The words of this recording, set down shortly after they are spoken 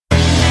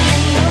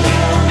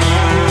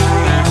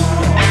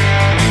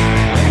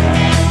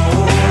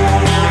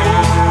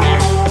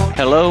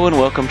Hello and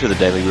welcome to the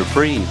Daily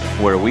Reprieve,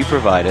 where we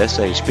provide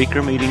essay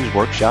speaker meetings,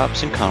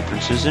 workshops, and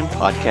conferences in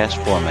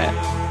podcast format.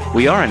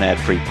 We are an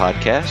ad-free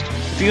podcast.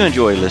 If you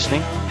enjoy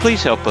listening,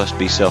 please help us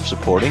be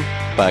self-supporting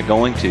by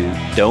going to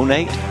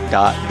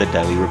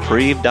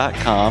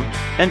donate.thedailyreprieve.com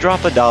and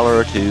drop $1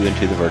 or $2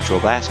 into the virtual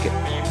basket.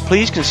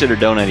 Please consider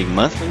donating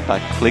monthly by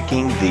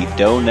clicking the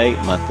Donate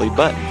Monthly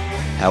button.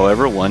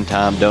 However,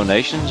 one-time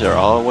donations are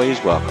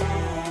always welcome.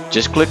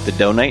 Just click the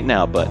Donate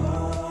Now button.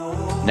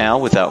 Now,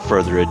 without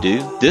further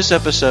ado, this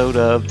episode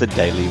of the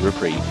Daily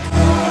Reprieve.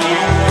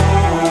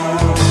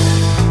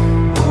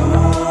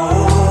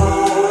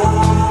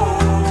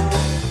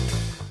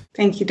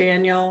 Thank you,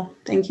 Daniel.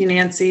 Thank you,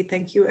 Nancy.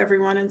 Thank you,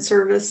 everyone in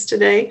service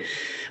today.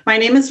 My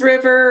name is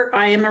River.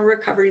 I am a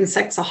recovering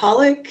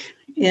sexaholic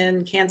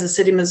in Kansas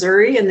City,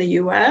 Missouri, in the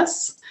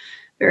U.S.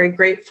 Very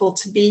grateful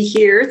to be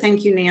here.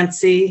 Thank you,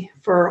 Nancy,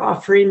 for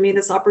offering me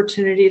this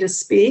opportunity to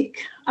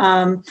speak.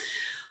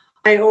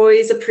 I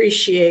always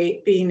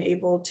appreciate being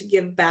able to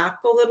give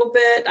back a little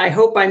bit. I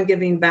hope I'm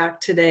giving back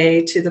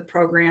today to the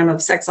program of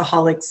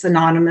Sexaholics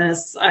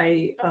Anonymous.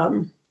 I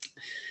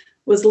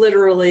was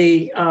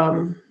literally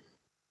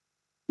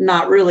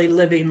not really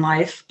living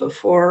life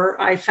before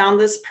I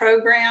found this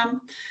program.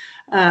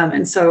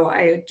 And so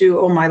I do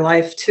owe my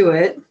life to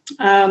it.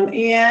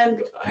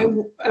 And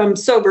I'm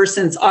sober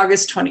since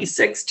August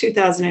 26,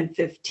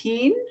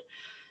 2015.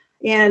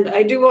 And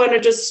I do want to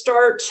just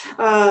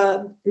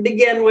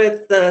begin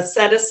with the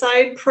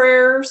set-aside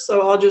prayer.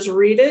 So I'll just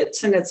read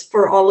it, and it's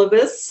for all of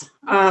us.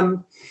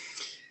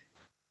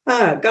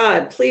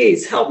 God,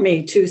 please help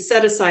me to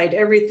set aside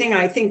everything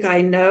I think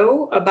I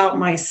know about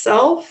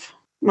myself,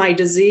 my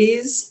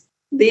disease,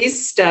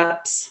 these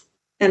steps,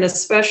 and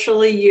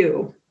especially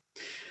you,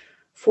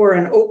 for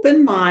an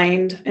open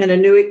mind and a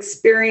new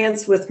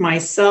experience with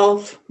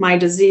myself, my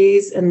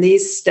disease, and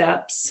these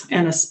steps,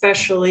 and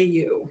especially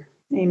you.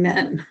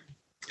 Amen.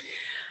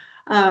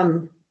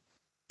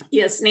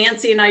 Yes,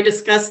 Nancy and I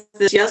discussed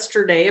this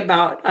yesterday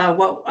about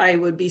what I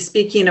would be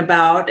speaking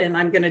about, and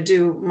I'm going to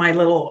do my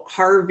little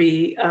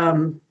Harvey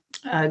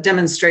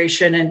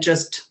demonstration and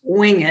just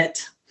wing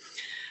it.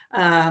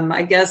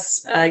 I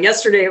guess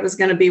yesterday it was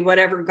going to be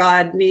whatever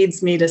God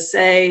needs me to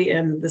say,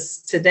 and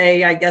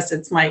today I guess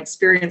it's my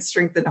experience,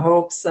 strength, and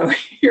hope. So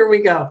here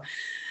we go.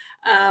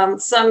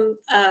 Something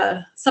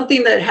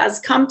that has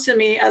come to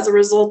me as a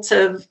result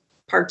of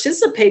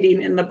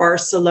participating in the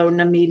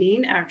Barcelona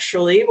meeting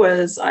actually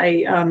was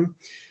I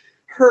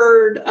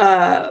heard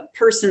a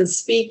person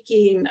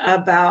speaking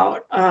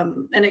about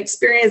an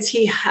experience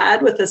he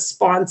had with a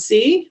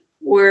sponsee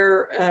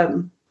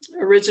where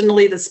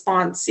originally the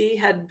sponsee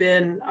had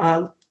been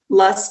a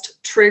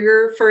lust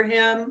trigger for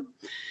him,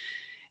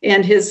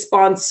 and his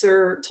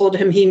sponsor told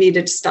him he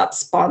needed to stop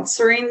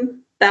sponsoring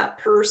that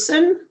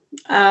person,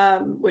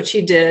 which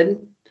he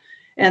did.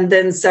 And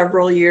then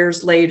several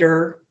years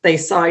later, they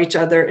saw each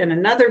other in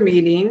another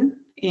meeting,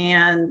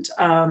 and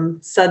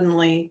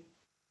suddenly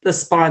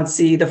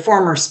the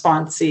former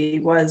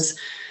sponsee, was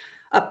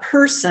a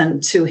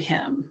person to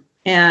him,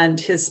 and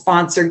his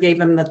sponsor gave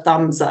him the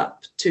thumbs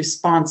up to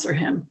sponsor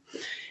him.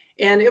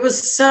 And it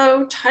was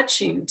so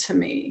touching to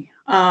me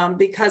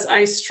because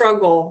I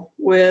struggle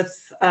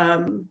with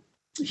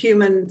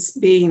humans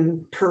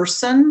being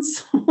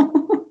persons.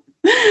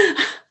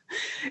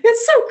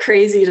 It's so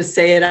crazy to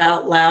say it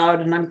out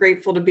loud, and I'm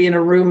grateful to be in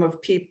a room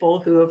of people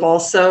who have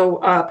also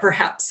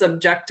perhaps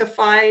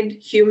objectified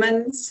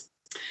humans.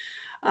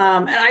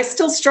 And I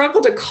still struggle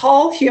to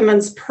call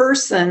humans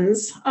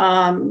persons,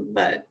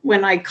 but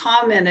when I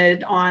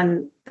commented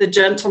on the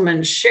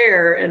gentleman's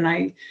share, and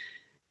I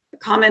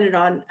commented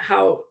on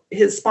how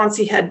his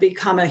sponsee had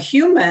become a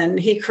human,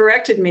 he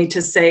corrected me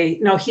to say,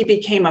 no, he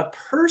became a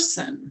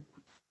person.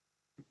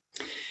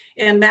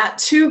 And that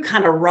too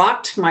kind of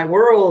rocked my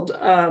world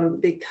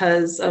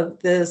because of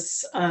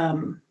this,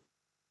 I'm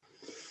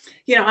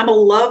a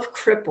love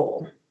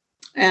cripple.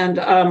 And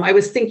I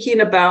was thinking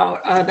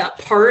about that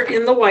part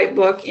in the white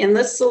book, in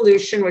the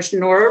solution, which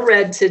Nora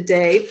read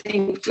today.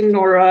 Thank you,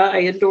 Nora. I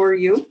adore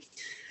you.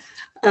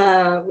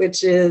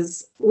 Which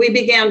is, we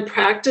began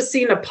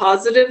practicing a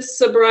positive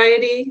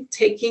sobriety,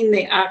 taking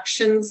the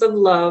actions of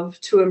love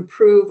to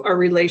improve our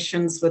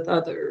relations with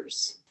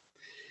others.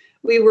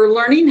 We were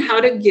learning how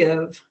to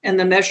give, and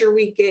the measure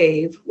we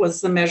gave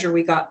was the measure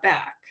we got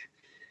back.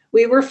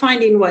 We were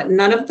finding what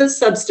none of the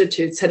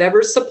substitutes had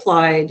ever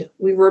supplied.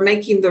 We were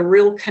making the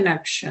real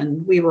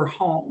connection. We were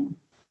home.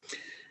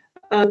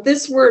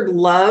 This word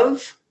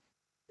love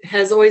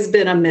has always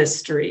been a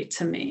mystery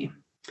to me.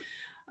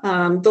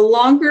 The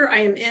longer I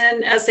am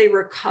in as a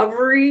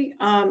recovery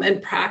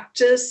and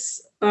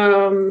practice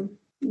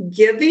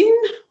giving,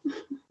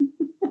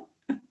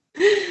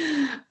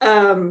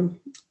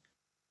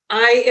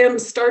 I am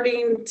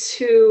starting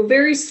to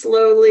very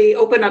slowly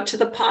open up to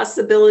the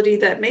possibility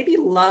that maybe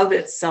love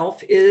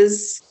itself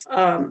is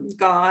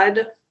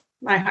God,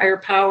 my higher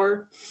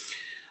power.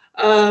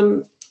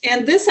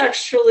 And this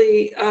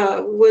actually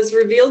was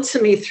revealed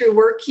to me through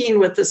working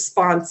with the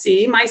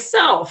sponsee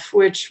myself,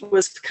 which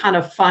was kind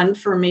of fun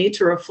for me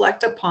to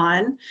reflect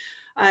upon.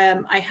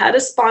 I had a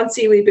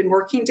sponsee. We've been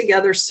working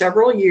together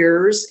several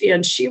years,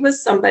 and she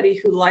was somebody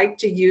who liked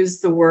to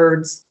use the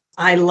words,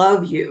 I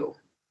love you.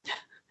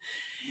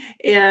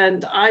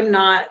 And I'm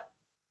not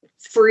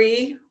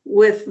free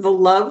with the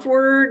love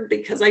word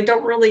because I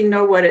don't really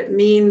know what it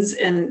means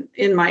in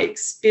my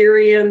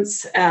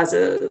experience as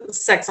a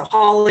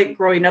sexaholic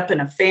growing up in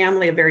a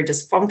family, a very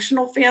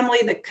dysfunctional family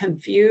that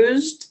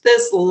confused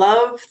this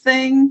love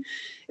thing.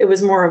 It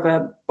was more of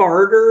a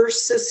barter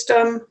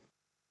system.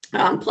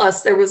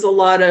 Plus, there was a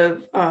lot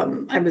of,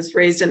 I was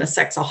raised in a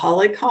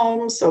sexaholic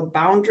home, so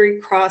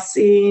boundary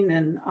crossing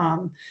and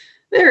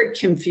very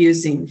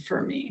confusing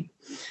for me.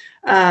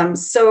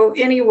 So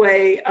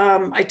anyway,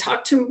 I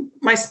talked to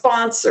my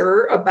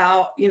sponsor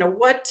about,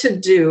 what to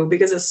do,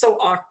 because it's so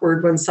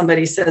awkward when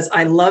somebody says,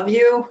 I love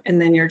you. And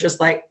then you're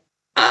just like,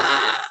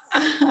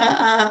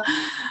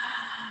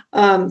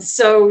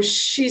 so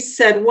she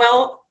said,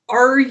 well,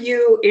 are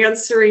you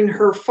answering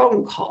her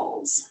phone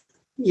calls?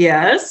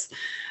 Yes.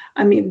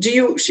 I mean,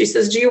 she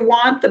says, do you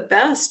want the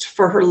best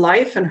for her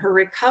life and her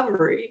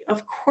recovery?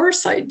 Of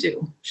course I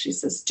do. She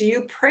says, do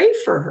you pray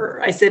for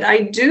her? I said,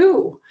 I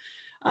do.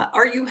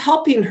 Are you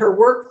helping her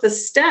work the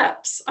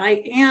steps?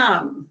 I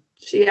am.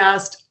 She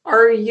asked,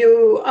 are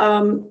you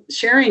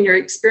sharing your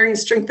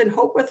experience, strength, and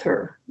hope with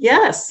her?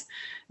 Yes.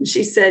 And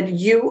she said,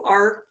 you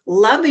are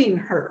loving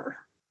her.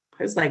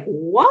 I was like,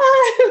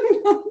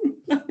 what?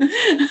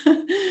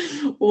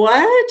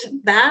 What?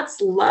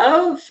 That's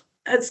love?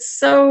 That's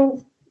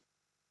so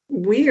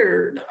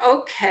weird.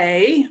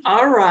 Okay.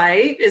 All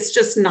right. It's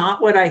just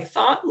not what I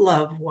thought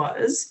love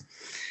was.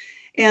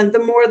 And the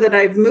more that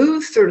I've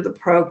moved through the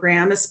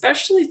program,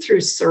 especially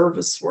through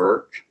service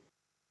work,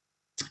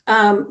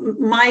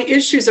 my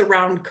issues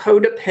around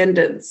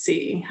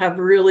codependency have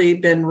really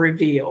been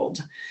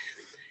revealed.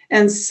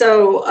 And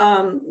so,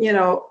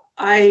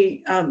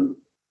 I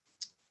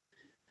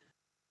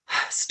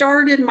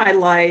started my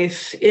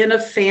life in a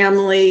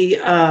family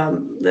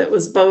that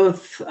was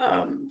both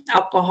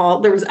alcohol.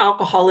 There was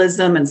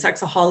alcoholism and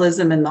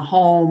sexaholism in the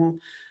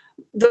home.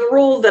 The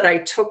role that I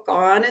took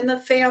on in the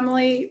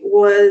family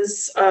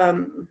was I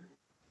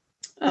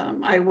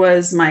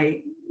was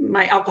my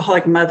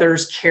alcoholic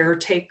mother's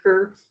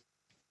caretaker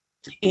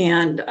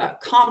and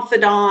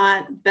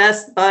confidant,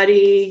 best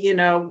buddy,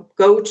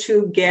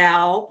 go-to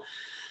gal.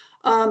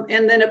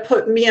 And then it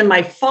put me and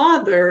my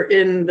father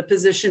in the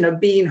position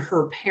of being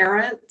her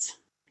parent,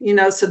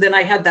 so then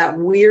I had that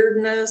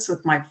weirdness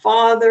with my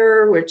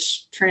father,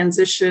 which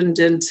transitioned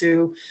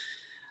into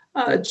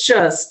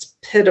just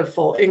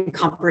pitiful,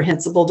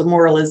 incomprehensible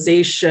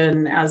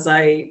demoralization as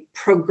I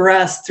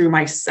progressed through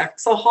my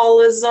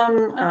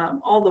sexaholism,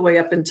 all the way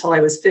up until I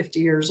was 50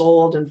 years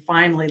old and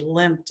finally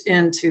limped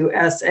into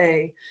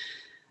SA.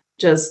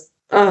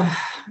 I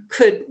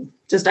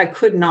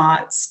could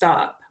not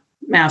stop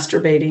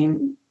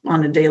masturbating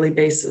on a daily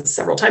basis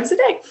several times a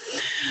day.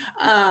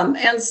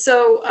 And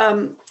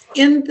so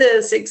in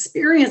this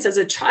experience as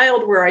a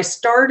child where I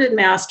started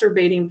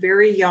masturbating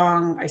very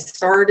young, I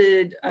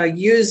started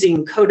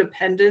using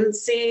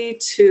codependency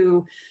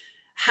to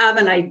have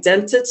an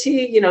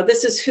identity.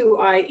 This is who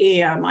I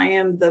am. I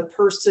am the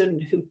person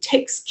who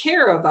takes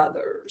care of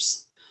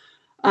others.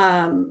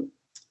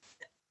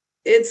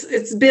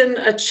 It's been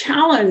a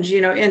challenge,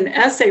 in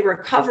SA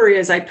recovery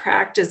as I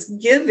practice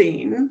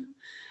giving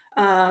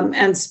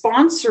and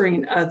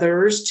sponsoring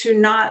others to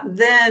not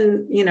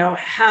then,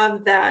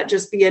 have that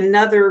just be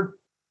another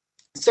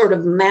sort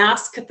of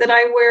mask that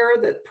I wear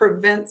that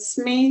prevents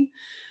me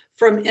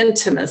from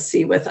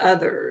intimacy with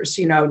others.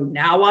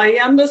 Now I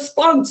am the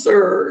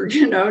sponsor,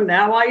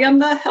 now I am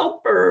the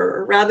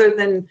helper, rather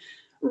than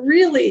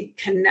really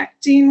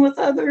connecting with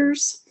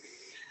others.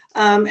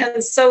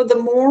 And so the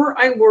more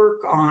I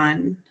work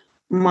on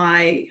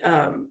my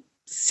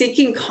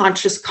seeking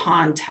conscious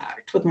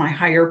contact with my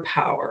higher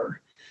power,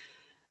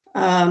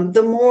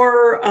 the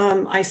more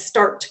I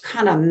start to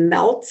kind of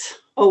melt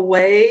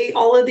away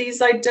all of these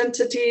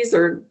identities,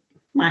 or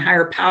my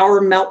higher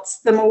power melts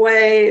them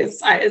away.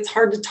 It's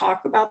hard to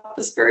talk about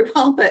this very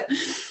well, but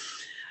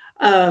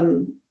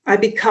I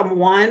become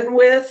one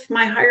with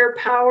my higher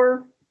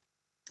power.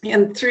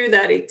 And through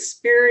that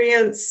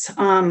experience,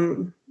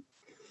 I'm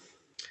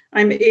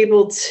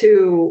able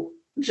to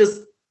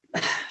just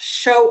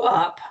show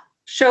up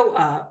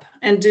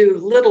and do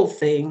little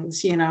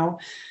things,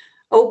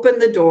 open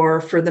the door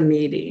for the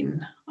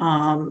meeting,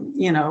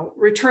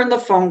 return the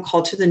phone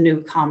call to the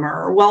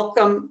newcomer,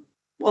 welcome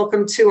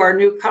to our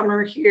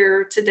newcomer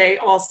here today.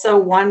 Also,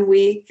 1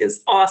 week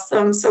is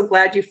awesome. So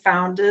glad you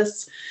found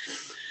us.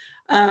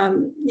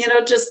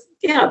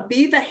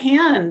 Be the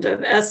hand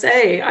of SA.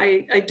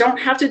 I don't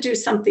have to do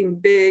something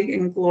big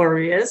and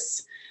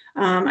glorious.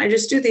 I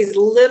just do these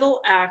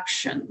little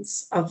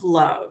actions of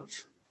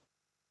love.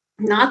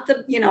 Not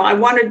I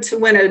wanted to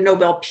win a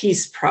Nobel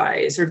Peace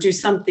Prize or do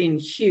something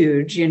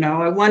huge.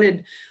 I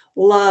wanted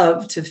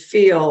love to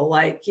feel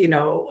like,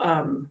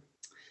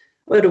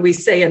 what do we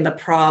say in The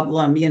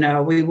Problem?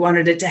 We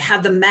wanted it to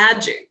have the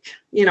magic.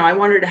 I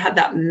wanted to have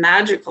that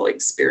magical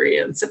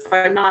experience. If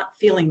I'm not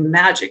feeling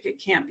magic, it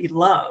can't be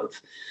love.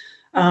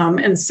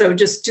 And so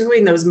just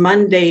doing those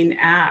mundane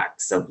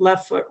acts of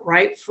left foot,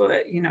 right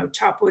foot,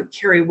 chop wood,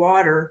 carry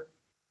water,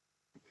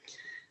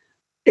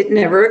 it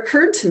never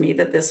occurred to me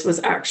that this was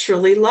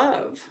actually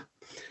love.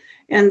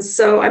 And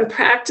so I'm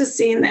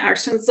practicing the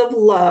actions of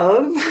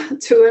love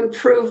to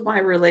improve my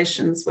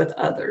relations with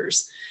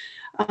others.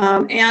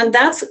 And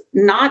that's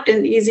not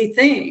an easy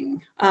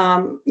thing,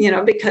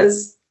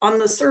 because on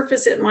the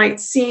surface, it might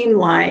seem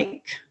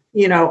like,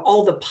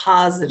 all the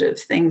positive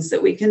things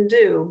that we can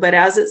do. But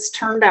as it's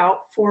turned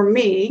out for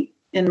me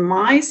in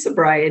my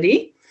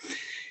sobriety,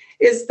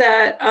 is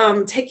that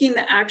taking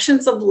the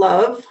actions of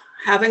love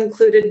have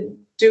included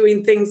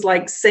doing things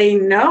like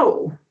saying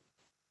no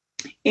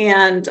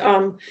and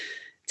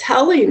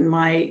telling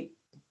my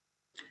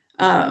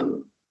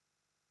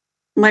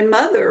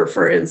mother,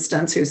 for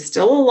instance, who's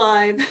still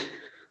alive.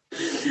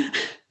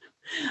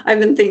 I've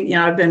been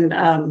thinking,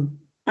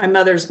 my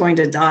mother's going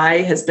to die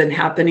has been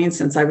happening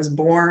since I was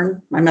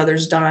born. My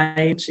mother's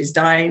dying. She's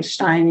dying.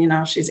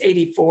 She's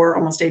 84,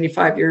 almost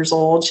 85 years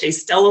old.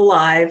 She's still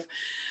alive.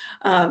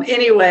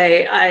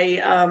 Anyway, I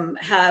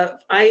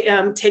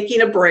am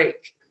taking a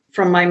break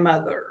from my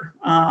mother.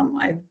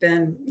 I've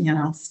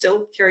been,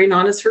 still carrying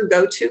on as her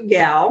go-to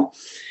gal.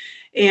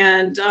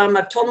 And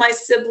I've told my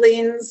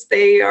siblings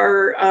they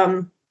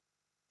are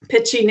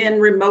pitching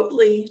in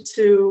remotely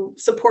to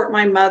support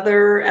my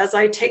mother as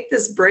I take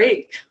this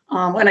break.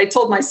 When I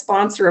told my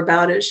sponsor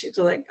about it, she was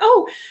like,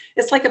 oh,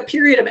 it's like a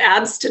period of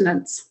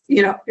abstinence.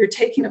 You're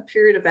taking a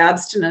period of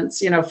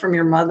abstinence, from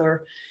your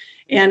mother.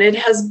 And it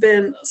has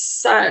been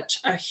such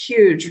a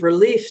huge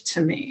relief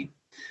to me.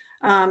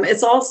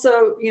 It's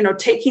also,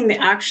 taking the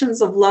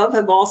actions of love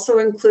have also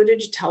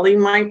included telling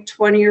my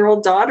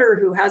 20-year-old daughter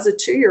who has a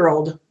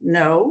 2-year-old,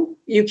 no,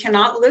 you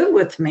cannot live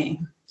with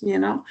me,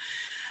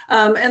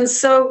 and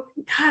so,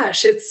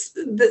 gosh, it's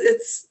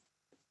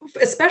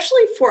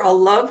especially for a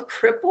love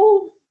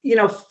cripple,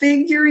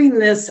 figuring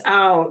this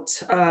out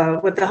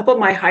with the help of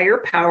my higher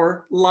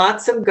power,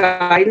 lots of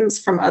guidance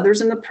from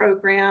others in the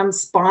program,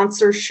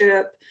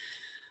 sponsorship,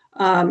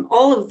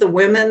 all of the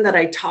women that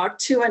I talk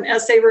to in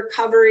SA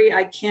recovery,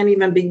 I can't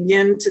even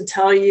begin to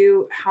tell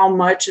you how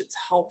much it's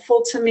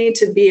helpful to me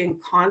to be in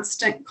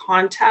constant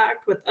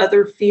contact with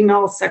other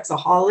female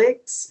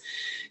sexaholics.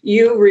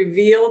 You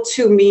reveal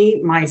to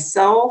me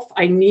myself.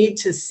 I need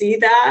to see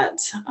that.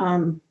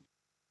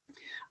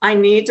 I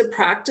need to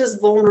practice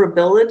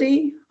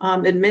vulnerability,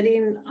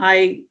 admitting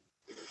I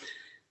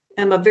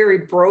am a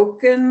very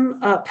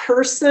broken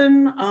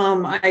person.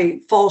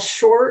 I fall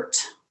short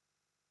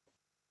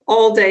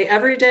all day,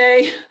 every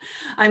day.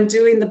 I'm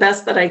doing the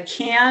best that I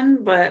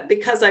can, but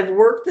because I've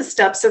worked the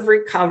steps of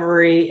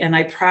recovery and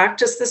I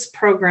practice this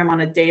program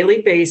on a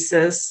daily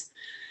basis,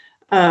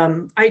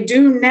 I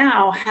do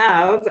now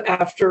have,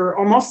 after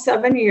almost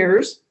 7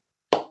 years,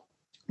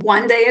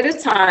 one day at a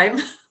time,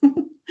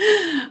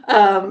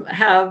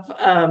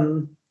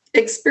 have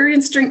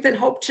experienced strength and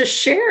hope to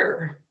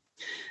share.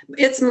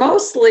 It's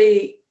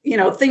mostly,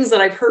 things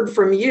that I've heard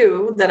from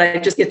you that I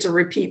just get to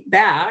repeat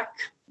back.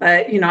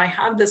 But, I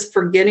have this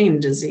forgetting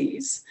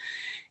disease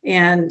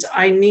and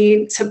I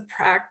need to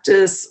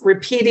practice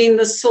repeating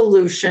the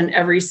solution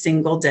every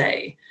single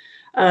day.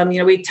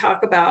 We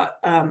talk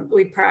about,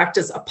 we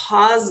practice a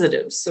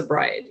positive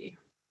sobriety.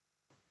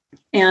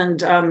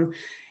 And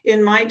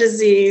in my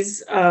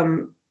disease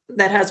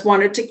that has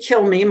wanted to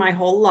kill me my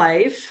whole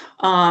life,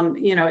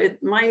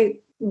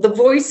 the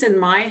voice in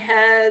my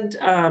head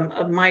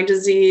of my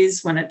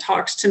disease, when it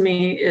talks to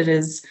me,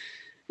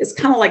 it's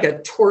kind of like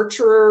a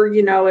torturer,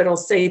 it'll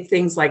say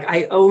things like,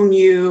 I own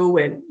you,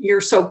 and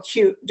you're so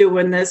cute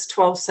doing this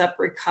 12-step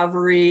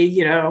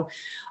recovery,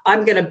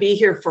 I'm going to be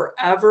here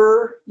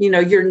forever.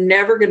 You're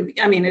never going to be,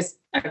 it's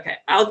okay.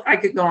 I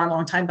could go on a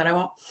long time, but I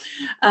won't.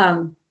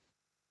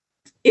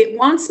 It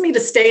wants me to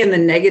stay in the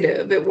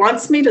negative. It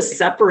wants me to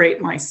separate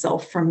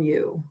myself from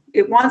you.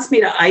 It wants me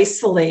to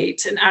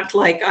isolate and act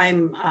like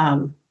I'm,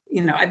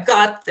 I've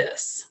got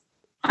this.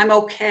 I'm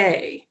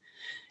okay.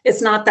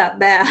 It's not that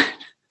bad.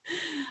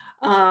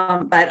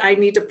 But I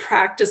need to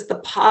practice the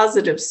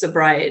positive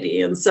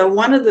sobriety. And so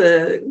one of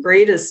the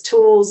greatest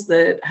tools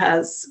that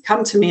has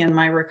come to me in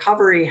my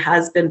recovery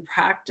has been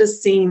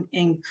practicing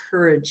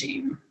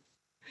encouraging,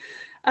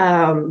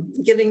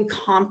 giving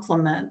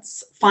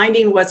compliments,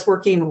 finding what's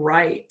working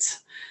right.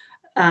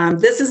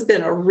 This has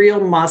been a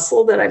real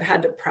muscle that I've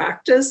had to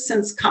practice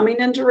since coming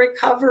into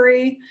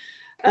recovery,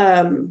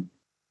 and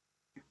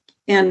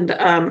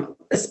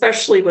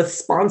especially with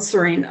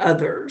sponsoring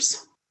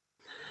others.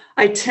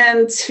 I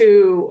tend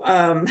to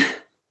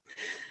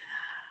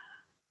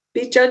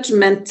be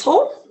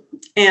judgmental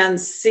and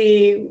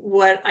see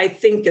what I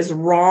think is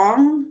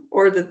wrong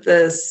or that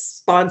the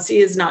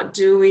sponsee is not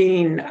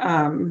doing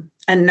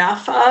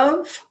enough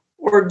of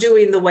or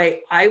doing the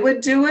way I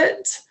would do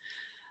it.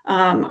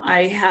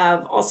 I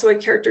have also a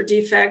character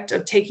defect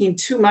of taking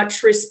too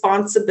much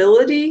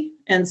responsibility.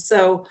 And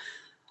so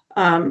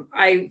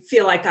I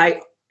feel like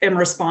I am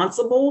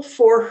responsible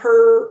for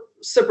her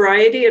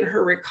sobriety and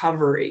her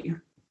recovery.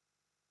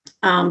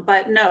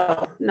 But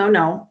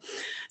no.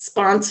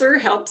 sponsor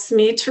helps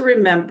me to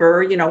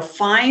remember,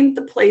 find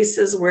the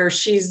places where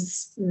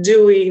she's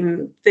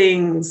doing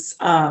things,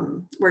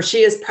 where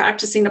she is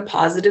practicing a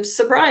positive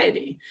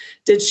sobriety.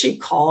 Did she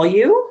call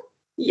you?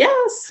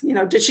 Yes.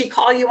 Did she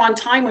call you on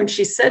time when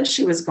she said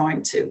she was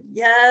going to?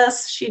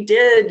 Yes, she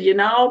did,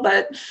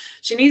 but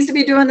she needs to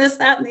be doing this,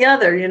 that, and the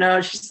other.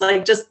 She's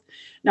like, just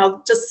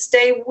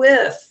stay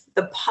with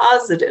the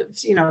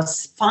positives,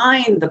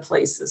 find the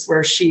places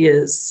where she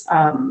is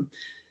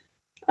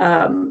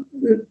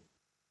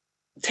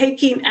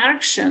taking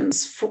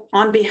actions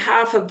on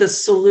behalf of the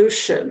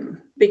solution,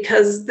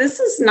 because this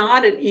is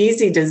not an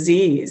easy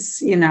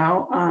disease.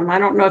 I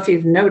don't know if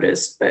you've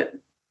noticed, but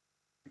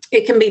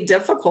it can be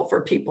difficult for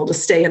people to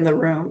stay in the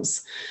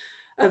rooms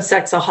of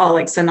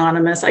Sexaholics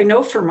Anonymous. I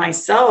know for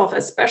myself,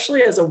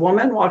 especially as a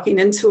woman walking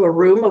into a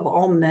room of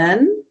all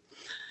men,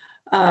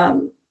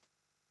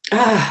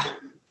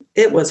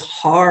 it was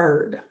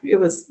hard.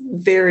 It was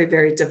very,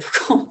 very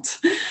difficult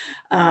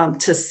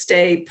to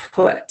stay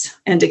put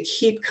and to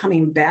keep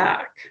coming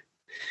back.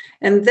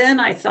 And then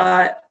I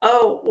thought,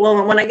 oh,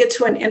 well, when I get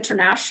to an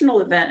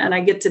international event and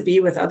I get to be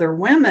with other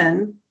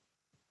women,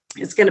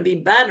 it's going to be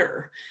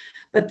better.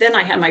 But then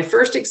I had my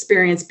first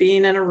experience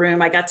being in a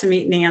room. I got to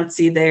meet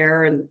Nancy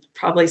there and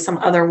probably some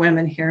other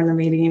women here in the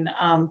meeting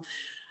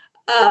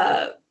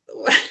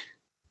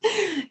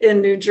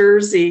in New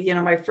Jersey,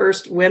 my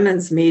first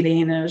women's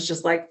meeting. And it was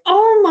just like,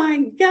 oh my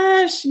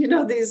gosh,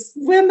 these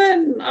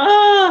women,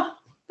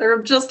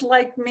 they're just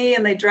like me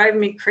and they drive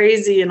me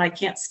crazy and I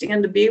can't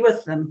stand to be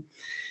with them.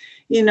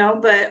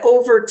 But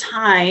over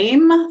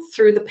time,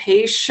 through the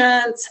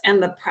patience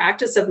and the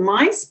practice of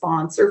my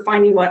sponsor,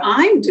 finding what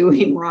I'm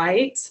doing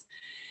right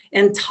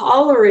and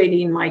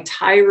tolerating my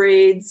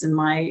tirades and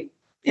my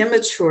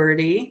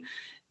immaturity,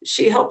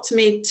 she helped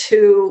me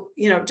to,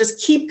 just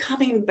keep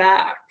coming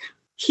back.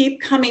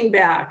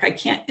 I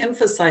can't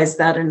emphasize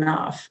that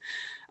enough,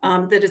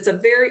 that it's a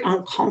very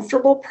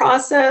uncomfortable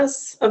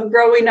process of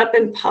growing up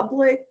in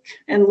public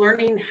and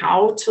learning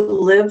how to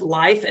live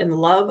life and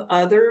love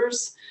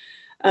others.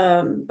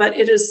 But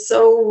it is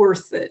so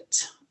worth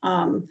it.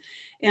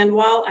 And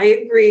while I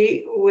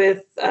agree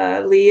with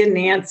Lee and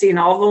Nancy and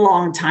all the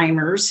long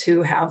timers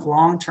who have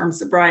long-term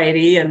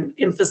sobriety and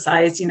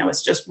emphasize,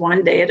 it's just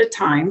one day at a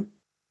time,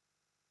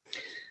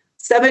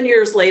 7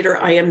 years later,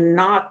 I am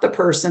not the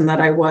person that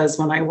I was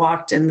when I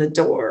walked in the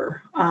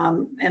door.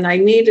 And I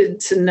needed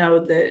to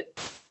know that,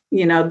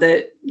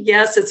 that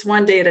yes, it's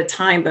one day at a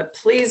time, but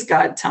please,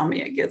 God, tell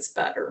me it gets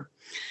better.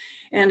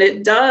 And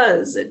it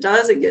does. It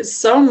gets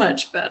so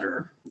much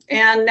better.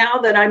 And now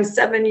that I'm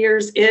 7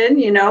 years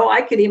in,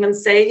 I could even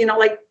say,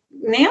 like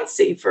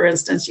Nancy, for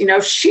instance,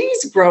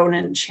 she's grown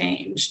and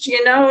changed.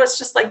 It's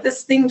just like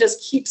this thing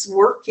just keeps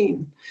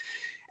working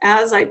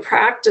as I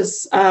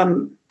practice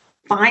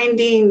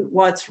finding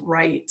what's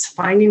right,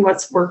 finding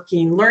what's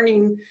working,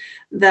 learning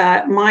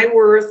that my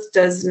worth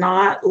does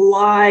not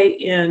lie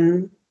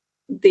in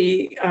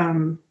the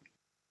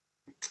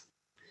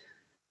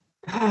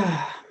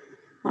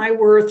my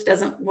worth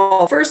doesn't,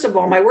 well, first of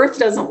all, my worth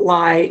doesn't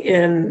lie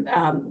in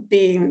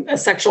being a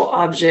sexual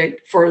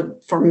object for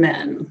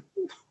men.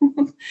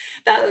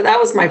 That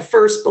was my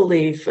first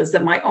belief, is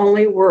that my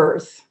only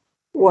worth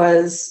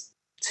was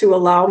to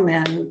allow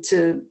men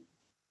to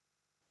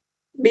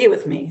be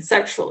with me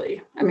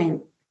sexually. I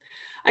mean,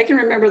 I can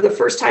remember the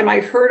first time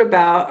I heard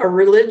about a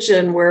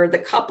religion where the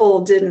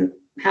couple didn't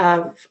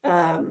have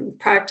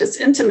practice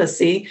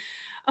intimacy.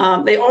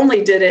 They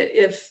only did it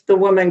if the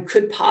woman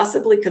could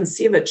possibly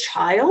conceive a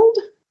child.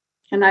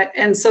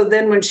 And so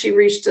then when she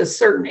reached a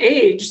certain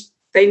age,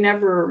 they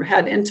never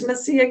had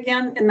intimacy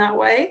again in that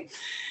way.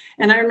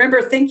 And I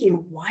remember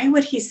thinking, why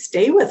would he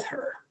stay with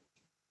her?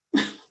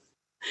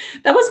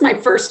 That was my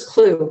first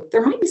clue.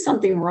 There might be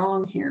something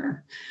wrong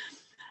here.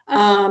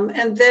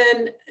 And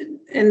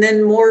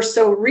then more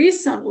so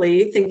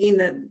recently, thinking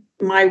that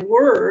my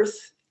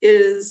worth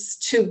is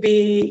to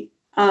be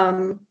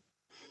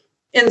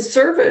in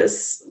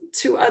service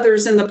to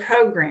others in the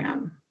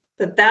program,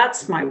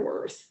 that's my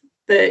worth,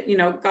 that,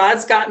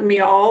 God's gotten me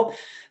all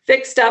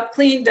fixed up,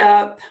 cleaned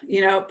up,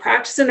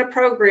 practicing a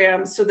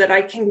program so that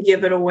I can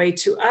give it away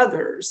to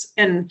others.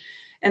 And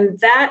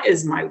that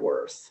is my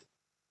worth.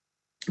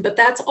 But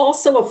that's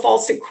also a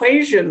false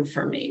equation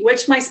for me,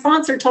 which my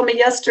sponsor told me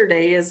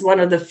yesterday is one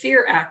of the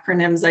fear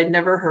acronyms I'd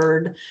never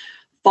heard,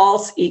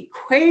 false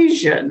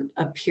equation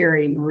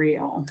appearing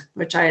real,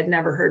 which I had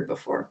never heard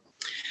before.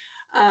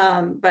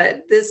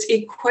 But this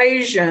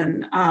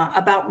equation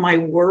about my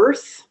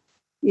worth,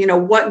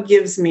 what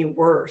gives me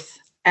worth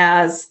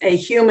as a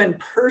human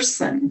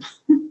person,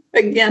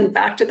 again,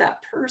 back to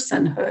that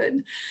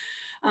personhood.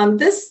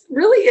 This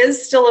really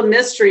is still a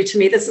mystery to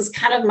me. This is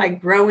kind of my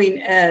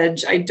growing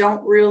edge. I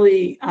don't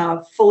really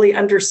fully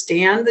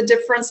understand the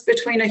difference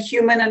between a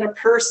human and a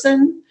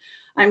person.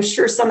 I'm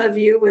sure some of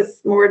you with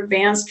more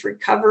advanced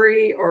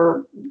recovery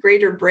or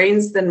greater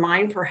brains than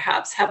mine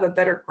perhaps have a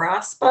better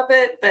grasp of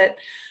it. But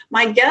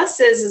my guess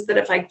is that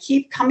if I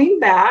keep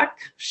coming back,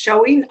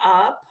 showing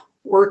up,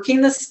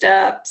 working the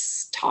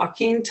steps,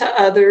 talking to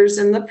others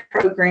in the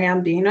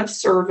program, being of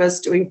service,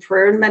 doing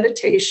prayer and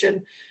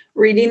meditation,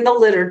 reading the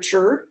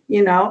literature,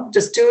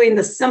 just doing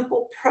the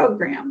simple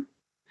program,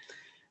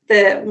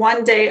 that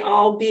one day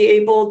I'll be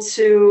able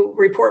to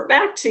report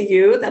back to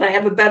you that I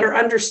have a better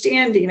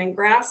understanding and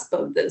grasp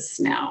of this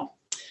now.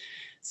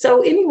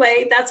 So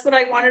anyway, that's what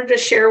I wanted to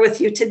share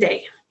with you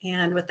today.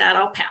 And with that,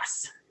 I'll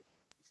pass.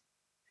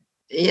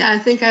 Yeah, I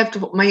think I have to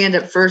put my hand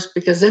up first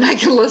because then I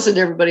can listen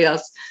to everybody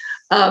else.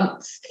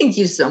 Thank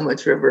you so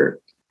much,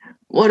 River.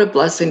 What a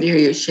blessing to hear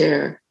you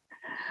share.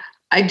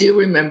 I do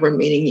remember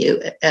meeting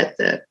you at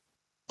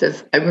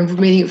I remember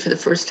meeting you for the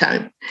first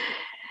time.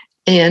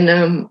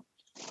 And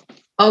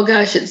oh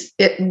gosh,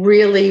 it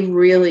really,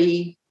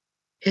 really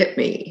hit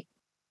me.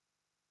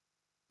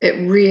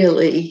 It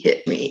really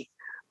hit me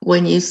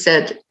when you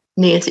said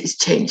Nancy's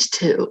changed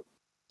too.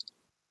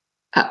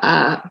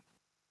 And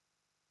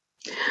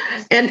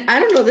I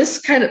don't know, this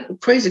is kind of a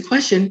crazy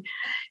question.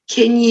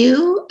 Can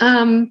you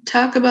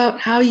talk about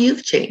how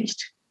you've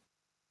changed?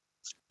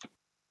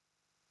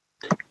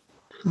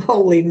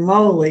 Holy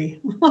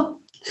moly.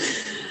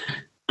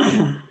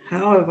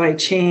 How have I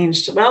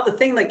changed? Well, the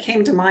thing that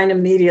came to mind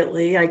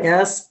immediately, I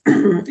guess,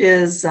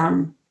 is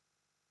how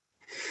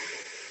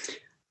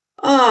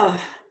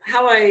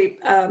I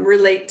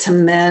relate to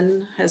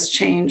men has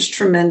changed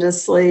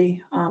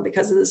tremendously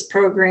because of this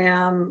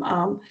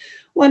program.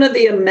 One of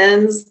the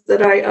amends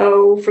that I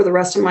owe for the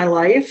rest of my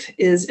life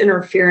is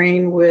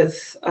interfering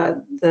with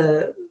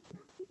the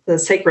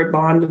sacred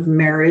bond of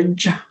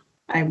marriage.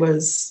 I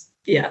was,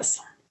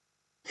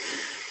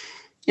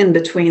 in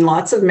between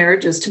lots of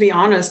marriages, to be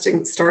honest,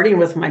 and starting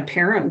with my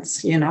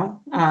parents,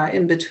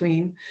 in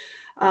between.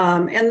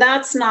 And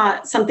that's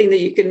not something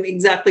that you can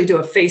exactly do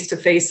a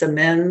face-to-face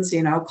amends,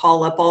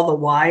 call up all the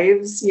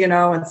wives,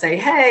 and say,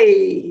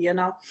 hey,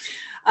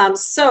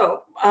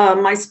 So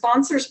my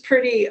sponsor's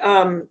pretty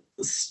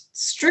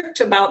strict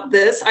about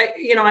this.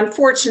 I'm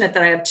fortunate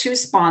that I have two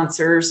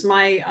sponsors.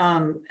 My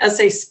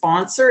SA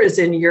sponsor is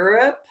in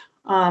Europe,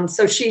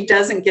 so she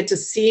doesn't get to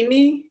see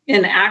me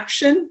in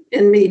action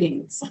in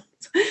meetings.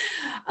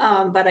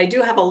 But I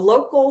do have a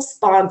local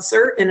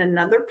sponsor in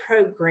another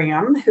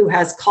program who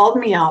has called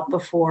me out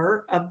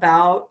before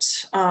about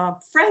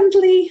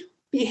friendly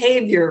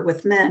behavior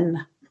with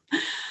men.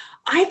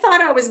 I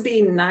thought I was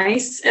being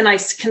nice, and I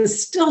can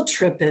still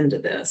trip into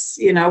this,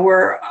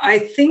 where I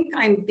think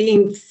I'm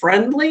being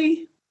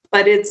friendly,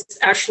 but it's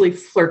actually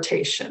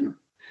flirtation.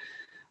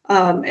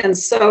 And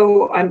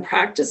so I'm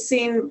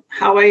practicing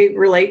how I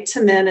relate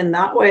to men in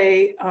that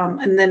way.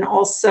 And then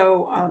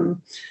also,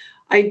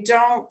 I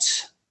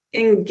don't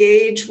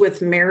engage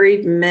with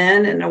married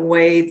men in a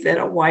way that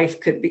a wife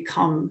could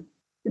become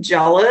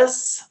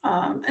jealous.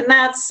 And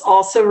that's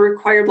also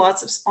required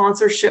lots of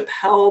sponsorship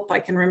help. I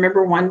can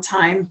remember one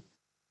time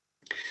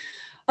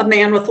a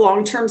man with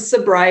long-term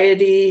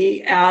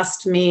sobriety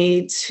asked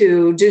me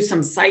to do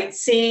some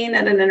sightseeing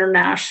at an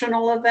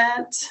international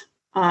event,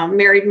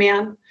 married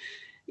man,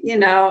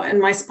 and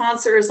my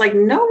sponsor is like,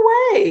 no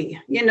way,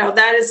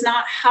 that is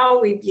not how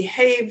we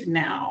behave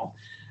now.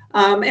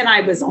 And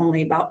I was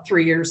only about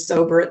 3 years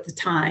sober at the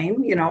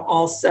time,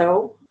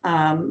 also.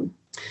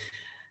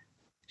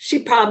 She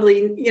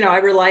probably, I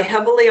rely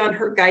heavily on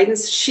her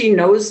guidance. She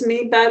knows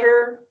me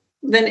better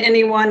than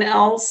anyone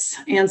else.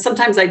 And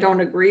sometimes I don't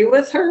agree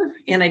with her,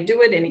 and I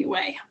do it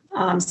anyway.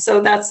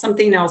 So that's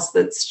something else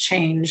that's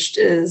changed,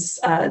 is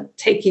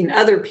taking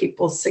other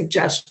people's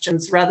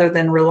suggestions rather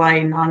than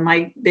relying on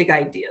my big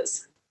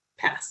ideas.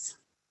 Pass.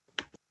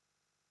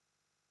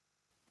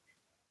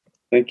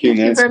 Thank you,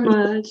 Nancy. Thank you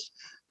very much.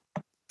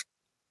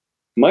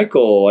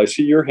 Michael, I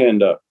see your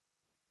hand up.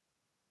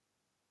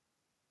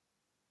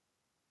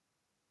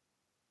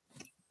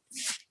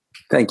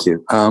 Thank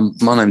you.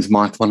 My name's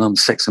Michael and I'm a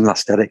sex and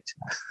lust addict.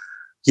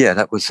 Yeah,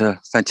 that was a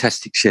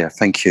fantastic share.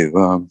 Thank you.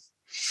 I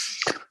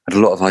had a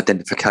lot of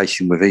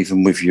identification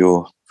even with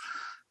your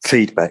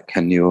feedback,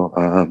 and your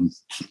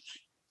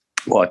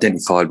what I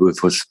identified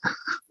with was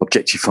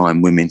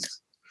objectifying women,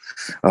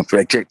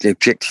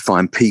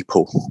 objectifying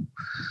people,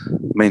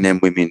 men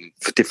and women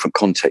for different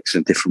contexts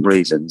and different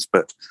reasons,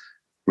 but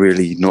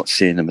really not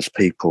seeing them as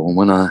people. And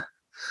when I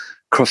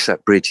cross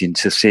that bridge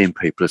into seeing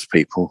people as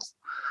people,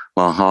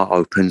 my heart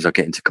opens, I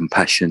get into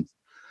compassion,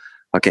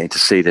 I get into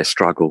see their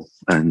struggle.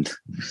 And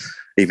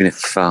even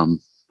if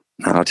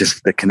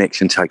the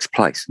connection takes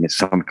place, and it's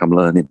something I'm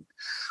learning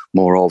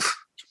more of,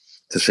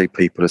 to see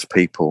people as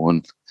people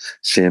and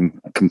see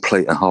them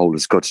complete and whole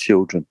as God's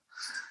children.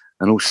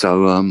 And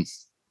also, you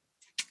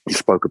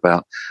spoke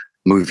about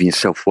moving your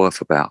self-worth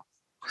about.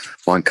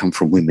 Mine come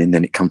from women,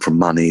 then it come from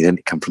money, then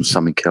it come from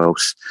something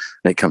else,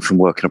 then it comes from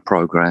working a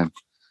program.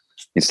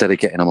 Instead of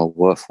getting I'm a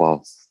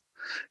worthwhile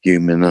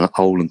human and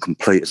whole and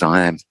complete as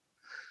I am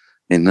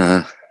in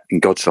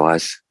God's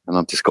eyes, and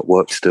I've just got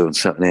work to do in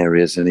certain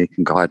areas, and He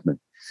can guide me.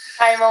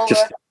 I'm over.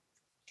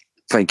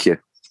 Thank you.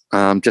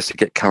 Just to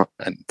get current,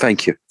 and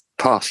thank you.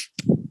 Pass.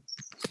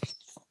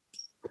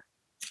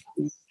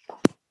 Thank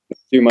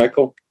you,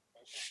 Michael.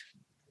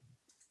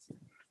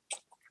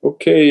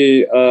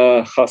 Okay,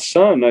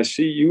 Hassan, I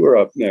see you are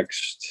up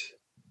next.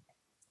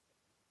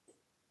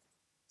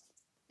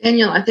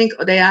 Daniel, I think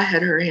Odea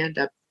had her hand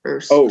up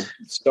first. Oh,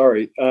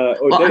 sorry. Odea.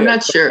 Well, I'm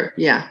not sure.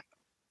 Yeah.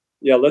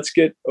 Yeah, let's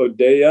get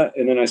Odea,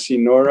 and then I see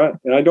Nora.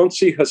 And I don't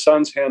see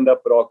Hassan's hand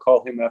up, but I'll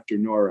call him after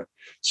Nora.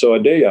 So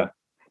Odea.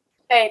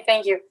 Hey,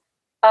 thank you.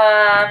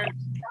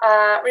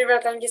 River,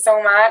 thank you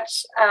so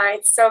much.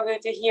 It's so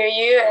good to hear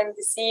you and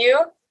to see you.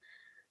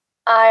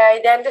 I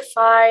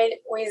identified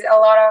with a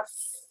lot of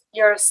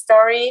your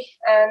story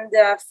and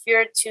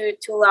fear to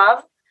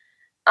love.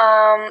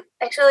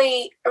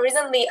 Actually,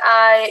 recently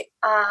I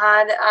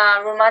had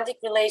a romantic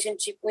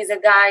relationship with a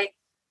guy,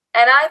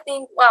 and I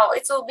think, wow,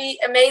 it will be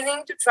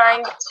amazing to try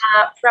and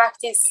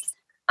practice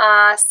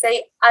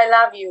say I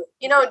love you.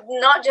 You know,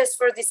 not just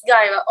for this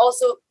guy, but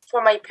also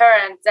for my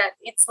parents. That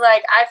it's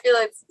like I feel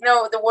it's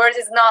the word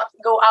is not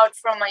go out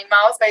from my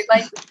mouth, but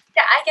like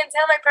yeah, I can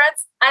tell my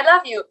parents I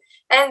love you,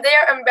 and they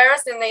are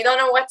embarrassed and they don't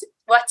know what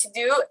to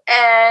do,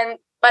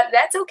 but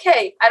that's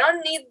okay. I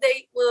don't need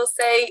they will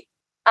say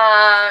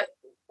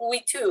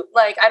we too.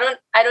 Like I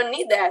don't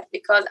need that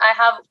because I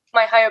have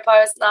my higher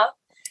power's love.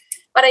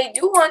 But I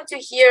do want to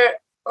hear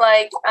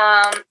like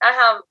I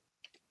have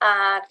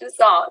two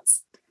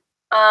thoughts.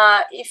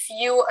 If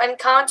you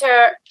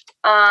encounter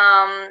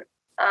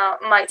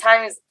my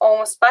time is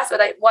almost past, but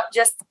I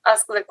just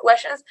ask the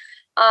questions.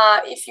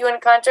 If you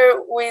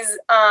encounter with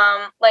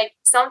like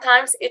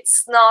sometimes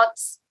it's not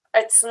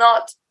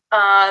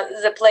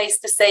the place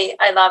to say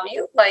I love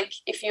you. Like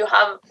if you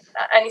have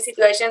any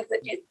situations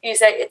that you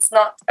say it's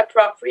not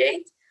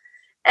appropriate.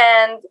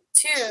 And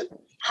two,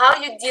 how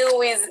you deal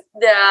with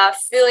the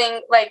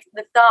feeling, like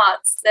the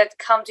thoughts that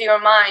come to your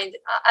mind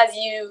as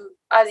you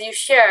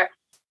share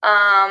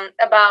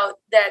about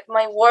that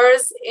my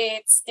words,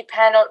 it's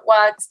depend on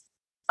what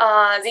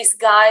this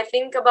guy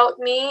think about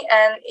me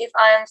and if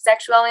I'm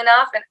sexual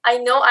enough. And I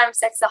know I'm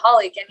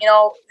sexaholic and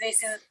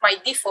this is my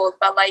default,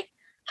 but like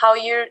how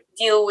you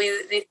deal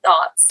with the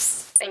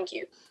thoughts. Thank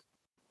you.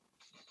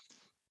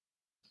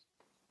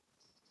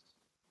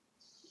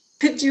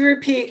 Could you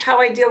repeat how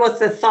I deal with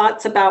the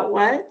thoughts about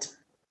what?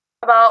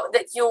 About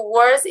that your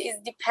words is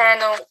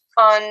depend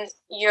on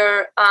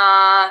your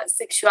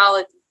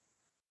sexuality.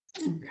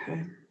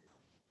 Okay.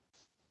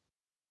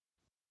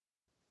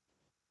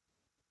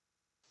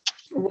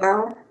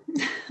 Well,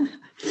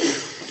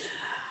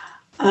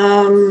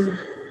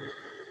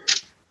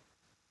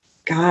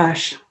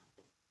 gosh.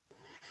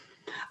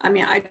 I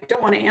mean, I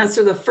don't want to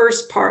answer the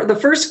first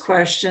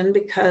question,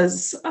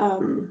 because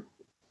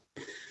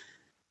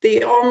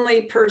the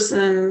only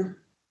person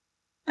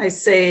I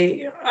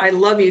say I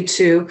love you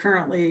to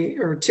currently,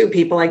 or two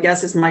people, I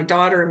guess, is my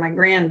daughter and my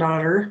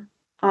granddaughter,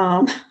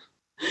 and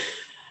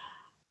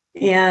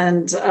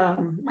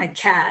my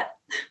cat.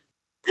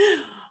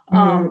 But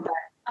I'm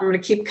going to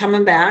keep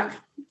coming back.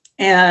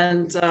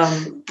 And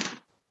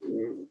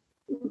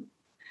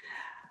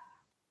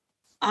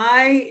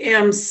I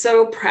am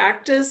so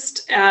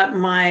practiced at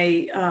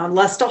my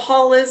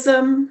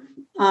lustaholism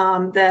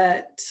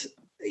that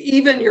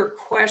even your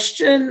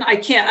question, I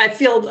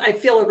feel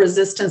a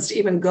resistance to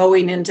even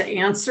going into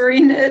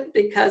answering it,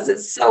 because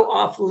it's so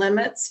off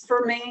limits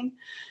for me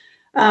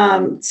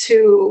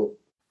to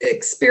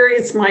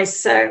experience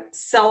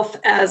myself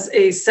as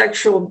a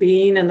sexual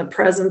being in the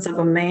presence of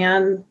a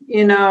man.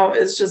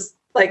 It's just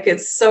like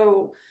it's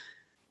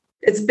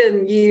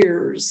been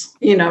years,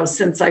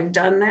 since I've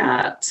done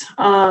that.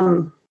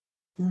 And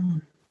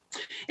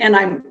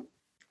I'm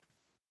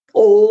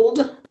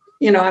old,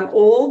 I'm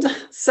old.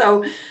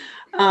 So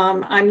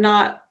I'm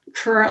not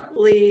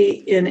currently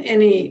in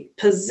any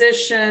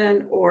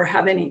position or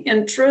have any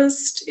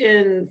interest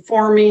in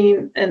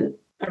forming a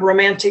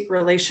romantic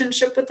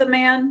relationship with a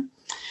man.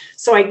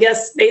 So I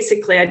guess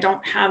basically I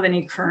don't have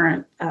any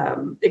current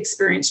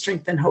experience,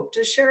 strength, and hope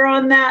to share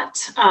on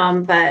that.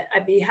 But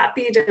I'd be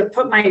happy to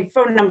put my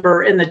phone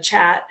number in the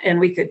chat and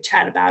we could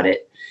chat about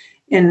it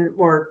at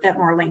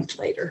more length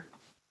later.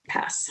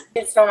 Pass.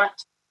 Thank you so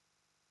much.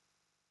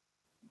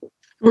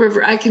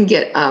 River, I can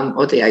get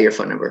Odea your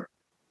phone number.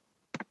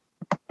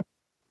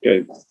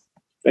 Okay.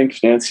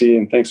 Thanks, Nancy,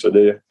 and thanks,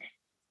 Odea.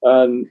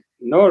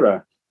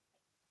 Nora.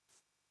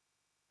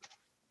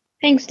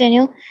 Thanks,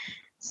 Daniel.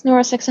 It's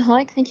Nora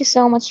Sexaholic. Thank you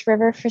so much,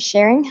 River, for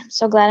sharing. I'm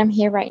so glad I'm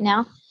here right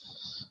now.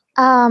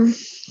 I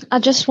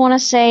just want to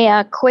say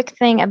a quick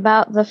thing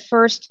about the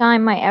first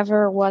time I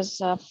ever was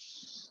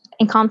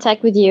in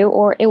contact with you,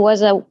 or it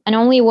was an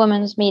only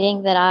women's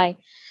meeting that I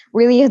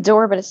really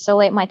adore, but it's so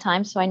late my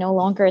time, so I no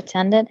longer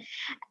attended.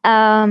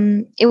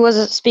 It was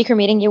a speaker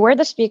meeting. You were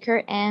the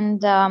speaker,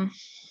 and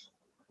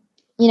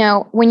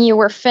when you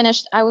were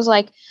finished, I was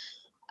like,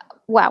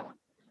 wow,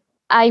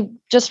 I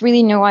just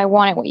really know I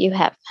wanted what you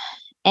have.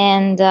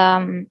 And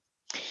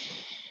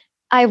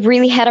I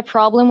really had a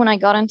problem when I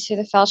got into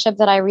the fellowship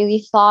that I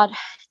really thought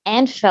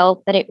and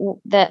felt that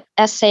that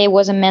SA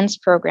was a men's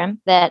program,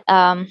 that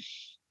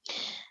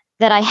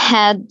that I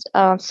had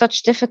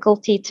such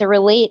difficulty to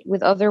relate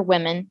with other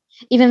women,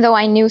 even though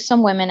I knew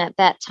some women at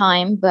that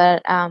time.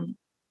 But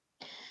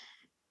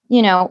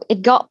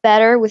it got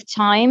better with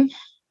time,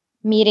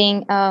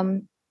 meeting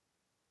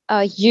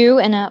you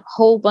and a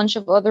whole bunch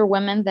of other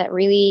women that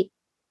really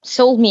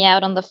sold me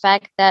out on the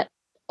fact that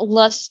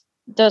lust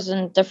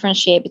doesn't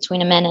differentiate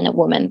between a man and a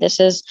woman. This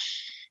is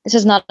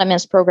not a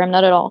men's program,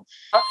 not at all.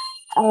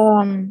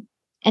 And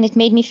it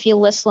made me feel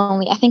less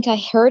lonely. I think I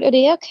heard it.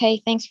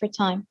 Okay, thanks for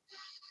time.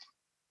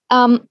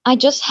 I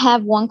just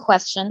have one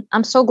question.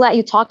 I'm so glad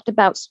you talked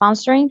about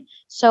sponsoring.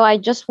 So I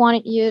just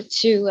wanted you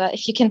to,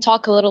 if you can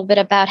talk a little bit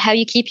about how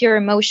you keep your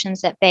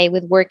emotions at bay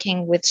with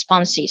working with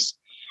sponsees.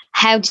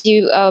 How do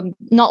you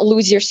not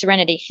lose your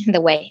serenity in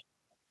the way?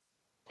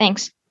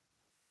 Thanks.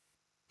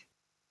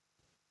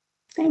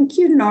 Thank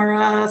you,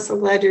 Nora. So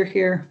glad you're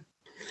here.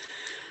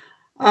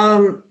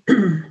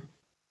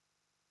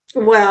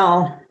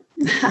 Well,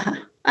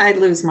 I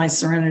lose my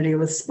serenity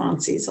with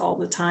sponsees all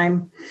the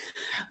time.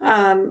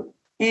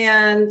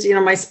 And,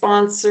 my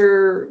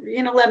sponsor,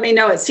 let me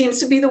know. It seems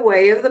to be the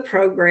way of the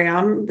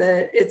program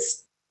that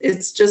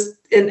it's just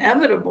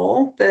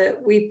inevitable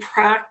that we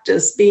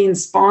practice being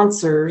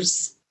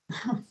sponsors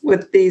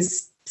with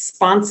these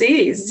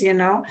sponsees,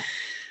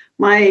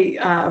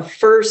 My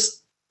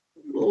first,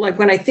 like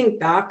when I think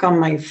back on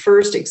my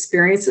first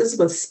experiences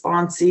with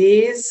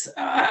sponsees,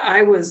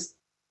 I was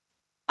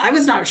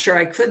not sure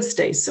I could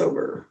stay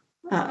sober.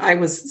 I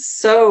was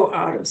so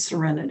out of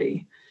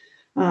serenity.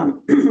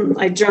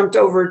 I jumped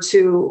over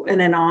to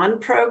an on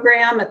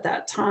program at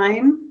that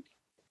time,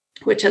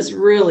 which has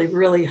really,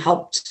 really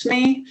helped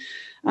me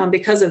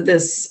because of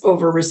this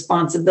over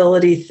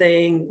responsibility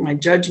thing, my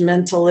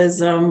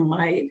judgmentalism,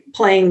 my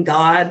playing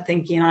God,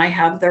 thinking I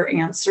have their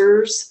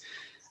answers.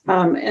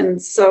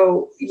 And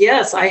so,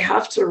 yes, I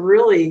have to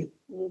really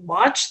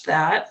watch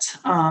that.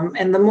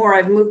 And the more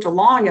I've moved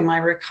along in my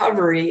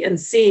recovery and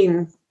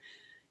seeing,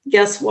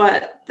 guess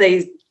what?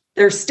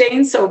 They're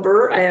staying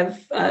sober. I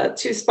have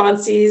 2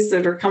 sponsees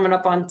that are coming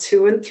up on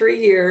 2 and 3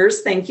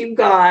 years. Thank you,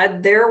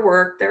 God. Their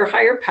work, their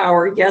higher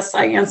power. Yes,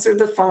 I answered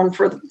the phone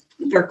for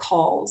their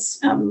calls,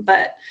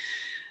 but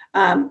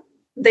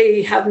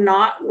they have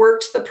not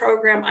worked the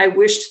program I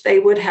wished they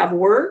would have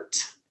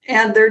worked.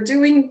 And they're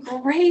doing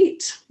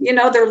great.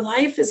 Their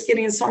life is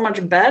getting so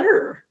much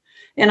better.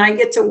 And I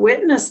get to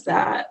witness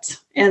that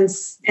and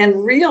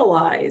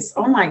realize,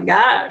 oh my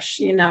gosh,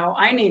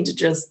 I need to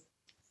just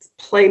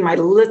play my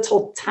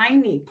little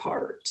tiny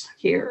part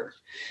here.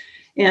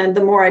 And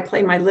the more I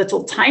play my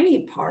little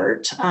tiny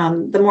part,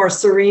 the more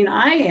serene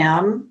I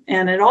am,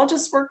 and it all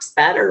just works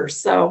better.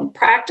 So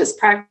practice,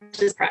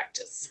 practice,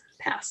 practice.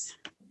 Pass.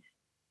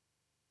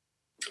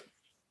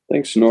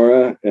 Thanks,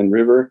 Nora and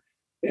River.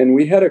 And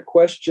we had a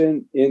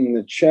question in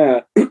the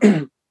chat.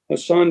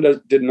 Hassan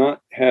does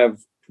not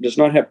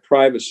have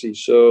privacy,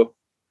 so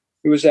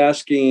he was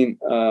asking,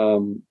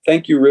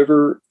 thank you,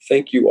 River.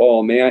 Thank you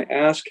all. May I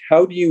ask,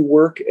 how do you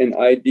work an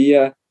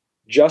idea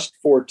just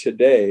for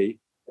today?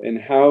 And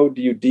how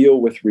do you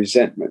deal with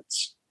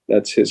resentments?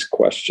 That's his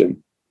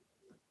question.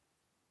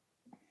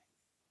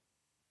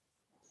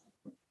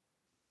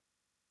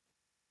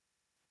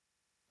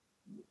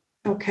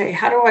 Okay.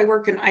 How do I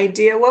work an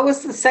idea? What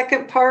was the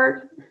second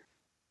part?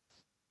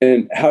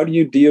 And how do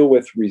you deal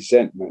with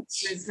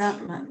resentments?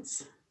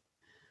 Resentments.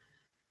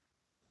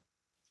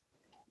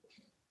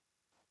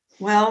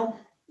 Well,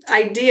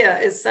 idea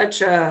is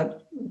such a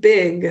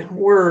big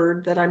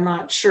word that I'm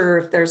not sure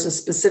if there's a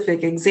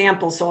specific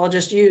example. So I'll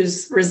just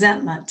use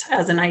resentment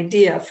as an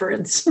idea, for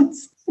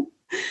instance,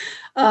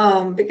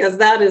 because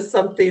that is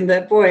something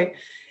that, boy,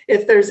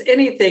 if there's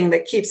anything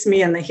that keeps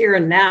me in the here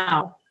and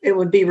now, it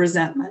would be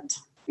resentment,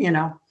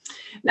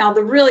 Now,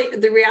 the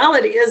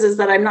reality is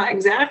that I'm not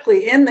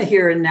exactly in the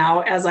here and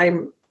now as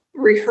I'm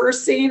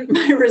rehearsing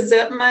my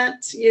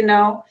resentment,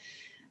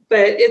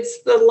 but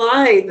it's the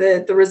lie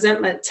that the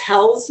resentment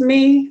tells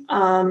me,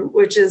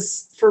 which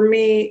is for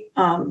me,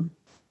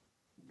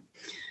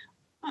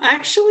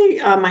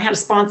 actually, I had a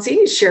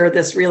sponsee share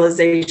this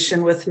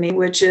realization with me,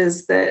 which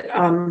is that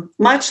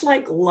much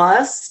like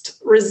lust,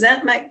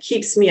 resentment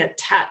keeps me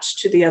attached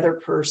to the other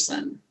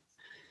person.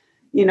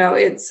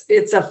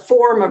 It's a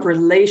form of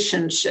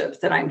relationship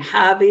that I'm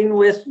having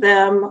with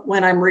them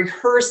when I'm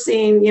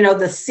rehearsing,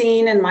 the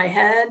scene in my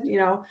head.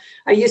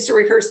 I used to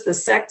rehearse the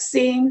sex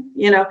scene,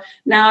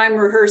 now I'm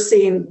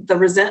rehearsing the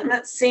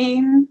resentment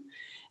scene.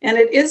 And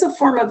it is a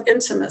form of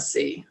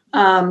intimacy.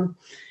 And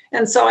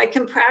so I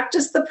can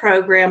practice the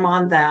program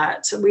on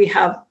that. We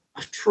have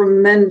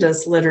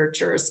tremendous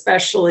literature,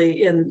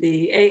 especially in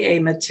the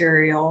AA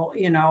material,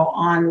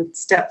 on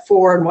step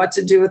 4 and what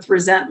to do with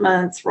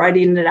resentments,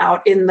 writing it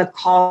out in the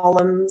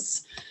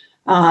columns.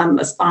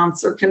 A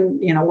sponsor can,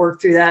 work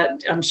through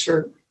that. I'm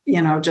sure,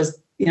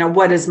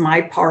 what is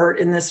my part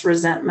in this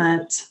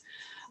resentment?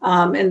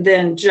 And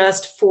then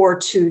just for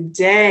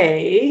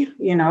today,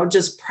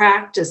 just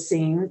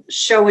practicing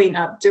showing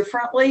up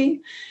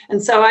differently.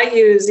 And so I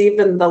use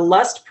even the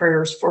lust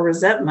prayers for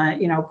resentment.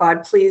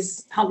 God,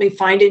 please help me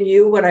find in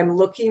you what I'm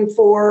looking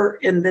for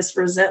in this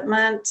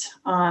resentment.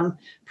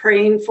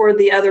 Praying for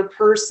the other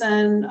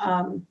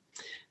person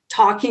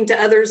talking to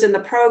others in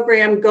the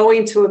program,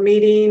 going to a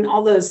meeting,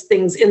 all those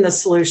things in the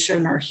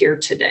solution are here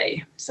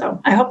today.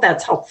 So I hope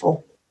that's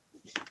helpful.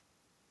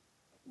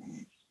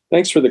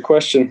 Thanks for the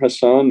question,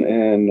 Hassan,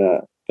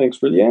 and thanks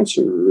for the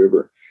answer,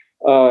 River.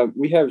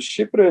 We have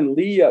Shipra and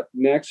Lee up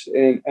next,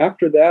 and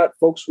after that,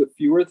 folks with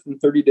fewer than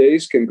 30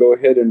 days can go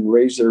ahead and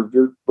raise their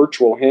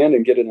virtual hand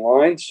and get in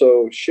line.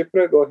 So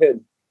Shipra, go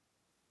ahead.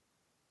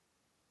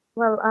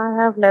 Well, I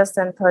have less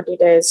than 30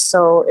 days,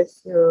 so if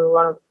you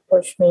want to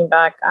push me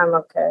back, I'm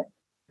okay.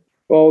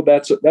 Oh,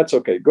 that's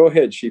okay. Go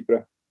ahead,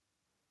 Shipra.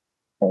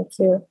 Thank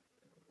you.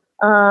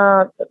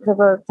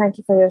 River, thank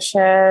you for your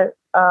share.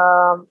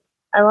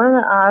 I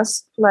want to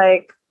ask,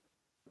 like,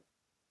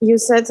 you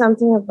said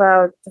something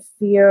about the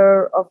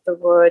fear of the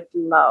word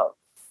love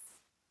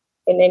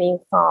in any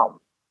form.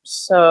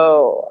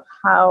 So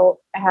how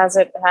has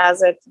it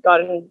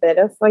gotten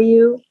better for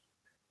you?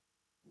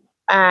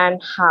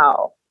 And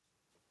how,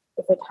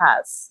 if it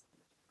has?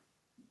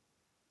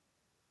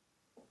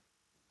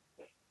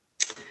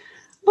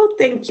 Well,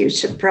 thank you,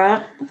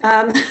 Shipra.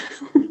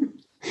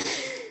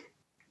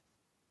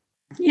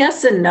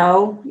 Yes and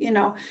no.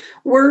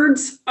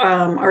 Words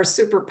are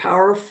super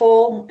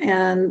powerful,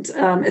 and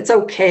it's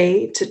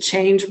okay to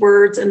change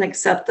words and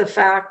accept the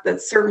fact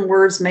that certain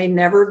words may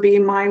never be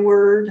my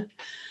word.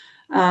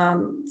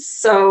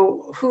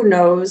 So who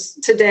knows?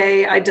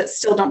 Today, I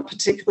still don't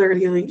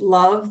particularly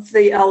love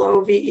the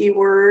LOVE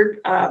word,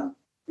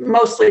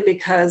 mostly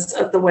because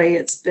of the way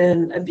it's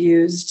been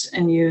abused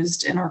and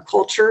used in our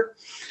culture.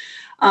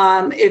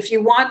 If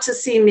you want to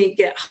see me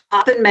get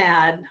hot and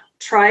mad,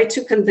 try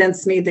to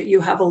convince me that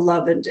you have a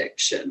love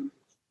addiction.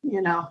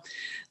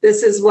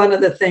 This is one of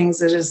the things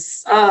that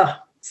is,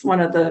 it's one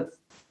of the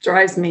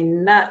drives me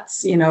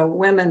nuts,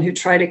 women who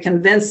try to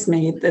convince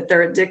me that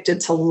they're addicted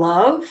to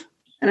love.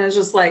 And it's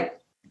just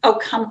like, oh,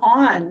 come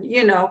on,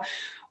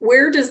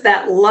 where does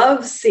that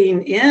love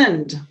scene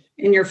end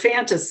in your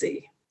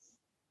fantasy?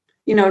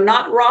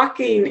 Not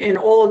rocking in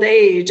old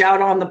age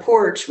out on the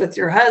porch with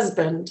your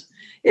husband.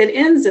 It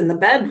ends in the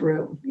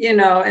bedroom,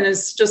 and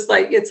it's just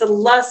like, it's a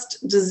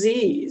lust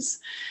disease.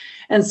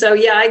 And so,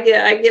 yeah, I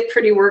get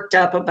pretty worked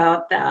up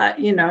about that,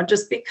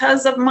 just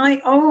because of my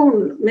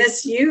own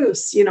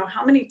misuse.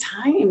 How many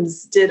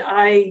times did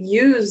I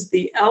use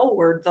the L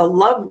word, the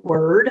love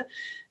word,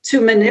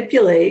 to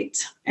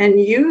manipulate and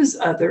use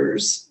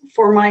others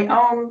for my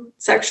own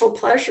sexual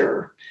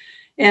pleasure?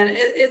 And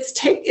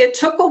it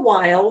took a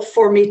while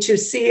for me to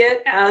see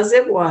it as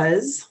it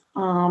was,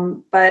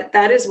 but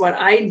that is what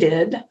I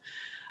did.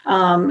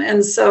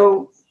 And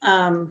so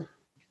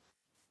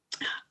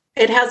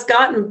it has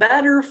gotten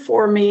better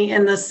for me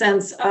in the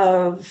sense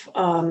of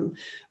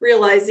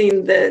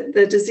realizing that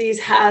the disease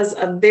has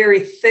a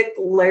very thick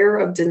layer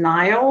of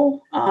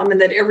denial,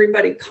 and that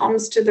everybody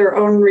comes to their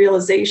own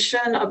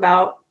realization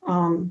about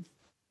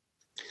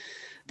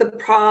the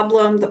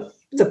problem,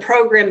 the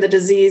program, the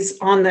disease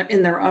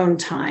in their own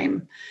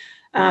time.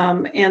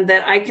 And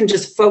that I can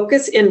just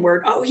focus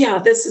inward. Oh, yeah,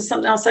 this is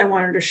something else I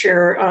wanted to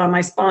share. My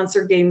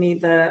sponsor gave me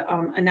the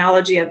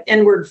analogy of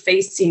inward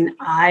facing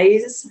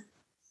eyes.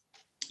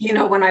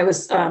 When I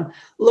was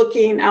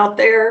looking out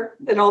there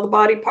at all the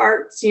body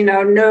parts, turn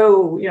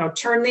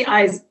the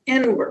eyes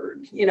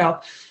inward,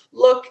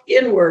 look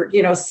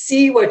inward,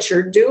 see what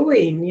you're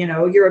doing,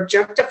 you're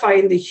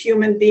objectifying the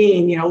human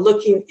being,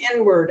 looking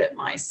inward at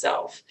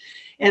myself.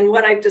 And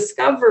what I've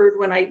discovered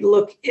when I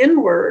look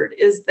inward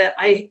is that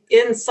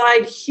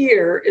inside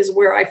here is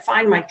where I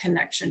find my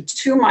connection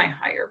to my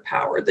higher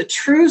power, the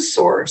true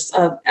source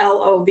of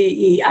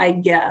LOVE, I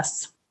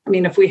guess. I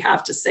mean, if we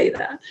have to say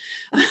that.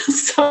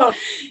 So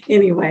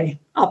anyway,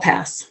 I'll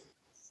pass.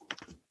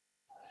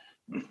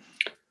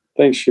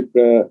 Thanks,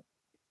 Shipra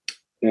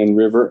and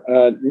River.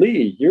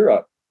 Lee, you're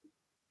up.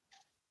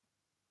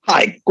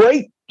 Hi,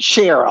 great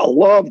share. I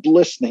loved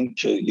listening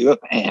to you,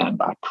 and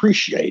I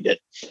appreciate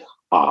it.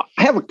 I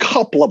have a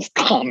couple of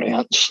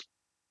comments.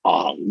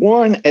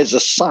 One, as a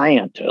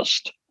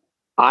scientist,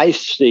 I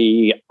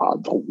see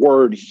the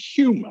word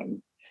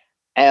human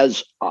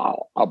as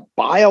a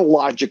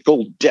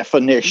biological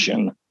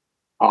definition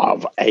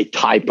of a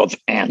type of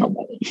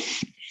animal.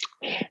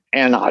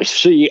 And I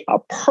see a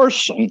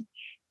person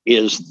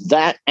is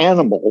that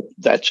animal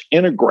that's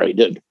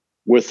integrated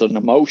with an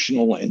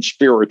emotional and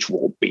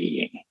spiritual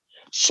being.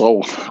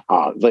 So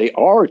they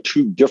are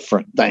two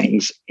different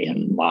things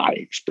in my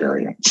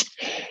experience.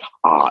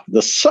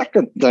 The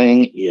second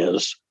thing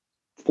is,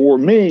 for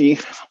me,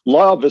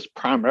 love is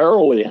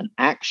primarily an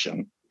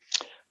action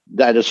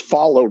that is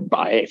followed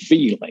by a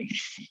feeling.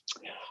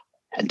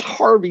 And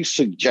Harvey's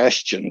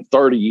suggestion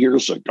 30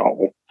 years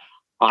ago,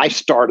 I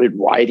started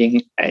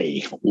writing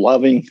a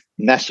loving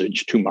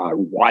message to my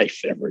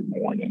wife every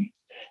morning,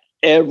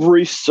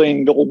 every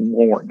single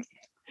morning.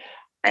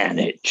 And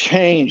it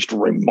changed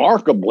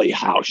remarkably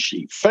how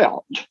she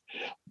felt.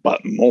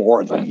 But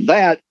more than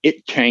that,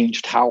 it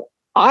changed how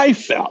I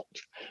felt.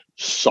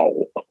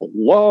 So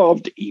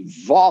love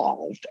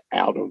evolved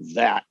out of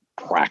that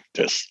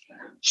practice.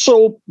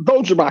 So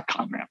those are my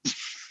comments.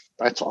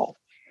 That's all.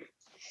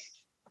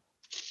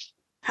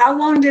 How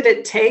long did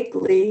it take,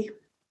 Lee,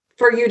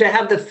 for you to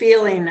have the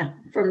feeling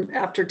from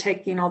after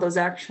taking all those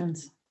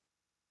actions?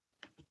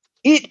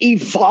 It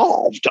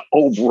evolved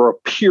over a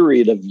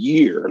period of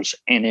years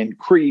and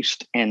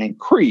increased,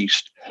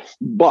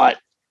 but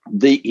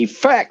the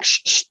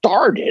effects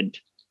started,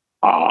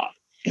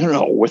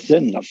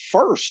 within the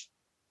first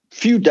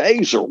few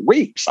days or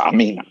weeks. I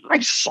mean, I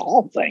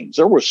saw things.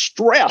 There was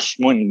stress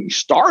when we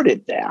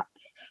started that.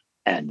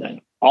 And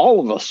then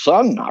all of a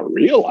sudden I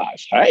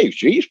realized, hey,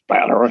 she's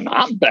better and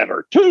I'm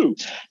better too.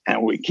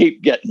 And we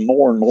keep getting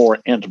more and more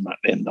intimate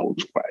in those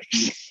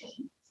ways.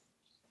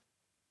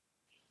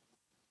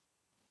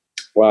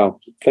 Wow.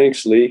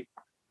 Thanks, Lee.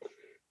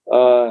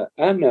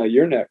 Anna,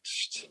 you're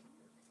next.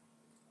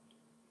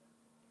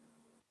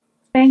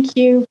 Thank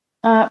you,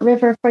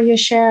 River, for your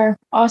share.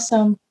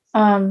 Awesome.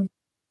 There's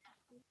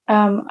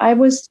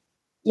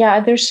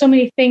so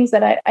many things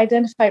that I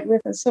identified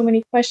with and so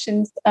many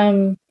questions.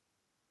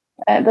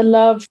 The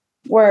love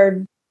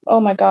word, oh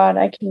my God,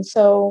 I can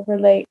so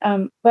relate.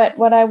 But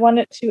what I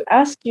wanted to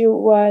ask you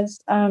was,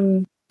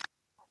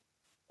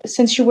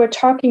 since you were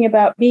talking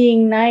about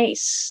being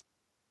nice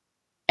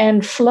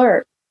and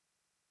flirt,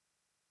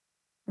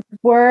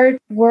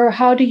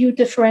 how do you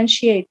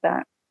differentiate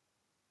that?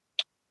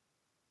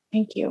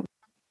 Thank you.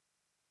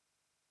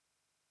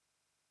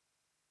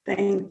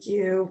 Thank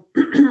you.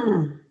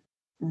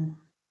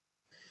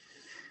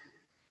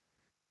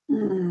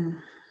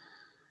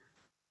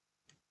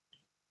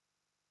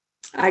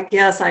 I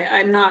guess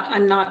I'm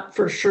not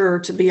for sure,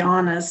 to be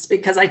honest,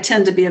 because I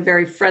tend to be a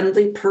very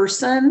friendly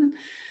person.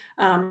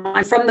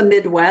 I'm from the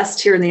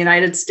Midwest here in the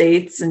United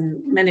States,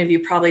 and many of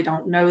you probably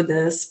don't know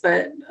this,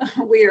 but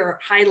we are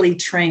highly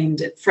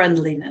trained at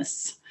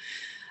friendliness.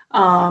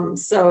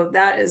 So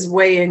that is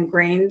way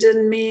ingrained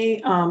in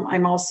me.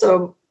 I'm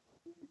also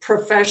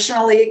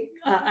professionally,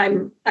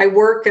 I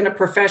work in a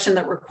profession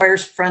that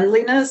requires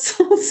friendliness.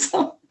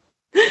 So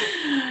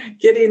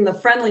getting the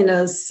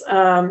friendliness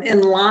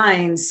in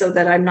line so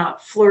that I'm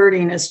not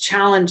flirting is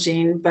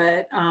challenging,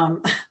 but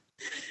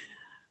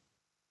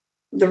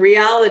the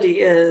reality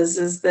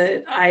is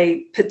that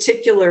I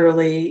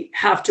particularly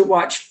have to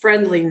watch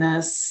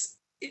friendliness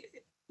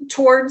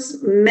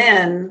towards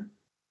men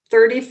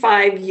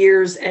 35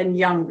 years and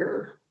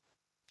younger.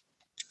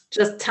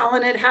 Just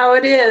telling it how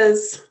it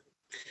is.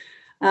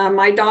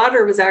 My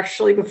daughter was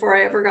actually, before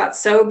I ever got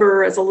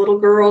sober, as a little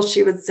girl,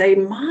 she would say,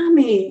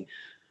 "Mommy,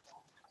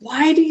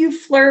 why do you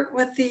flirt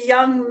with the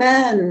young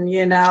men?"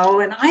 And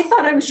I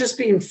thought I was just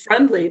being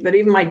friendly, but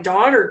even my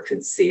daughter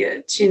could see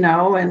it,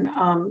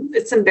 and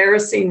it's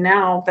embarrassing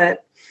now,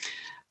 but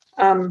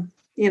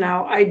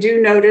I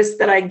do notice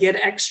that I get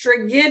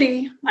extra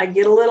giddy. I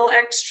get a little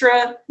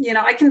extra,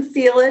 I can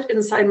feel it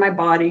inside my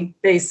body,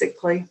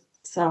 basically.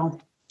 So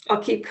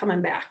I'll keep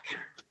coming back.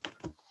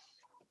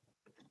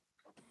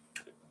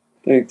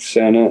 Thanks,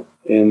 Anna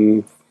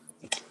and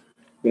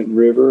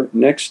River.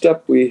 Next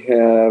up, we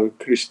have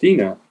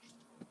Christina.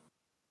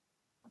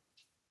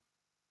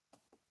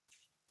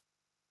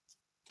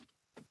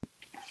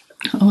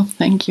 Oh,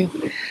 thank you.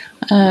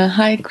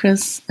 Hi,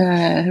 Chris.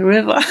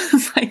 River.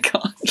 Oh my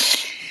God.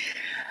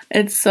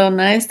 It's so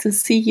nice to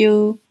see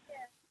you.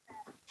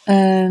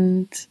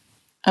 And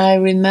I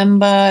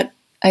remember,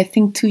 I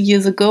think 2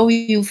 years ago,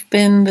 you've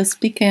been the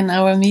speaker in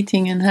our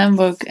meeting in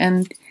Hamburg,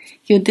 and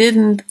you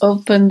didn't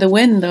open the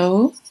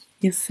window.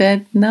 You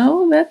said,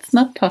 no, that's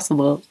not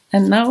possible.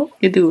 And now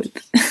you do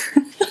it.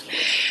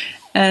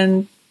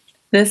 And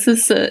this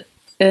is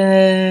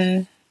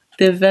a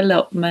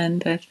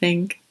development, I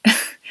think.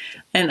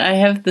 And I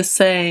have the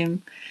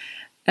same.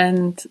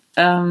 And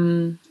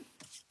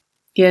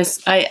yes,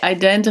 I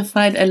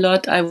identified a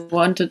lot. I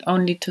wanted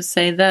only to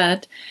say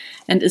that.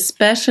 And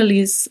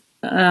especially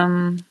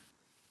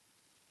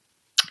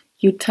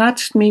you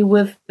touched me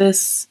with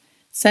this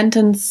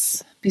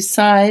sentence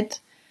beside,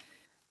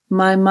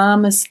 my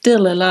mom is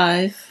still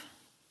alive.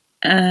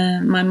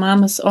 And my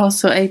mom is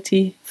also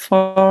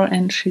 84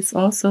 and she's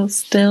also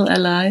still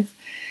alive.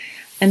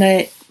 And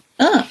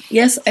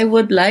yes, I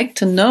would like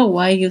to know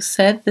why you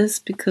said this,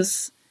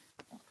 because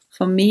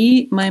for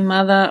me, my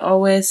mother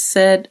always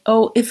said,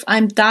 oh, if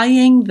I'm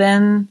dying,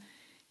 then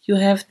you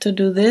have to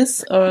do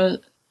this. Or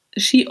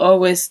she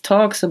always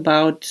talks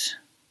about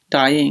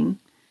dying.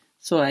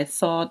 So I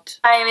thought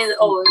Time is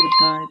old.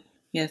 Died.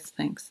 Yes,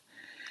 thanks.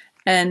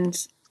 And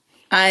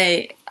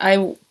I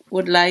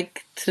would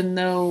like to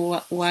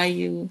know why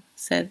you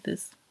said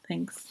this.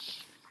 Thanks.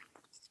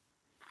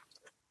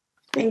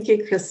 Thank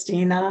you,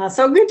 Christina.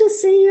 So good to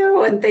see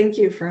you. And thank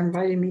you for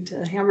inviting me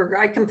to Hamburg.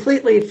 I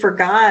completely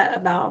forgot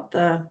about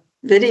the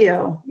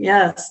video.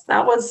 Yes,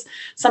 that was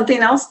something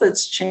else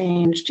that's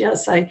changed.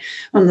 Yes,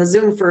 when the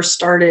Zoom first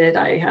started,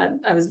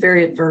 I was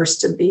very adverse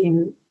to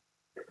being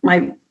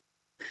the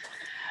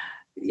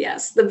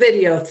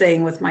video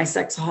thing with my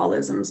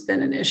sexaholism has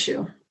been an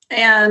issue.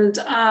 And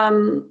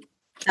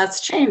that's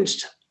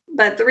changed.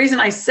 But the reason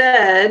I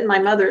said my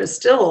mother is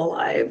still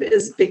alive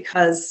is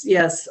because,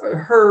 yes,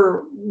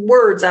 her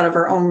words out of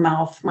her own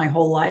mouth my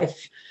whole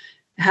life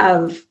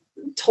have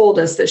told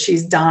us that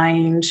she's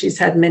dying. She's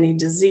had many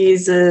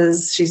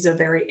diseases. She's a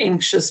very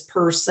anxious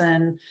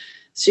person.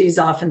 She's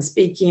often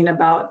speaking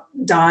about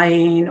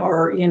dying,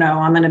 or,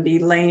 I'm going to be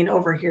laying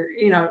over here.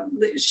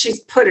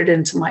 She's put it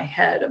into my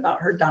head about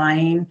her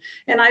dying.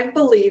 And I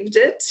believed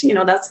it.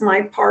 That's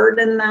my part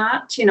in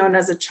that. And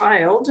as a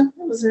child, it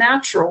was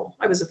natural.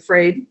 I was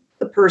afraid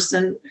the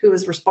person who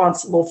was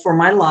responsible for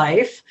my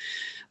life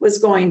was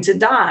going to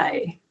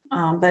die.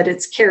 But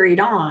it's carried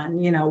on,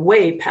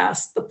 way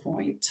past the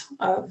point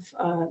of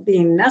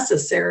being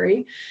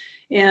necessary.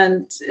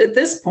 And at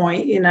this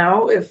point,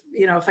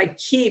 if I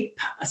keep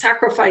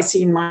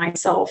sacrificing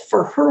myself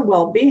for her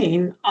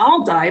well-being,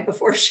 I'll die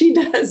before she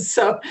does.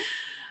 So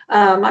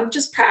I'm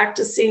just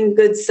practicing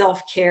good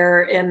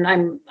self-care,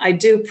 and I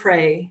do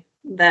pray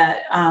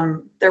that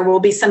there will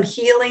be some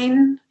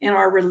healing in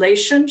our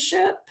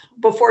relationship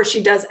before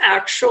she does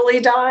actually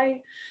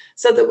die,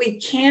 so that we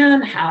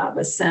can have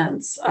a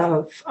sense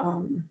of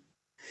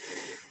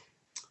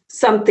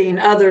something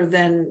other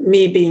than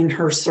me being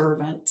her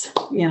servant,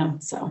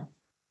 so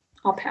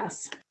I'll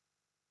pass.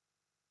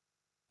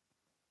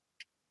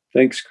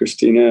 Thanks,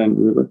 Christina and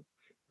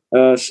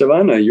River.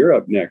 Savannah, you're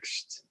up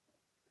next.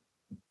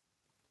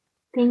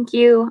 Thank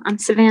you. I'm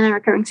Savannah,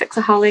 recovering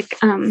sexaholic.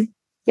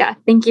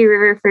 Thank you,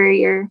 River, for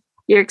your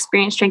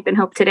experience, strength, and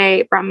hope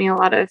today. It brought me a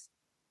lot of,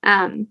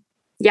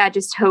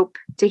 just hope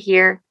to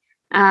hear.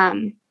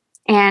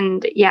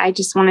 I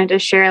just wanted to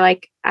share,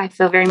 I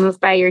feel very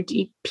moved by your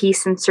deep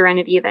peace and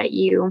serenity that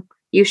you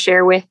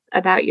share with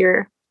about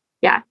your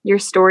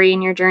story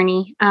and your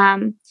journey.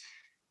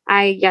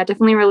 I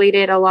definitely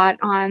related a lot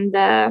on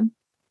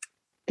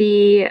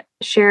the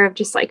share of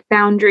just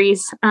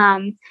boundaries,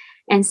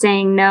 and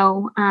saying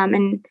no,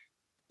 and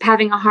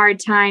having a hard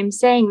time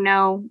saying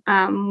no,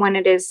 when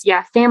it is,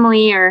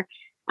 family or,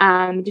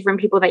 different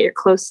people that you're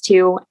close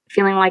to,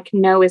 feeling like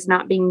no is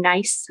not being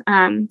nice.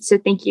 So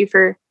thank you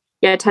for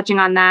touching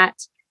on that.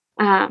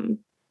 And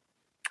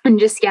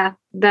just,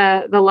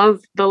 the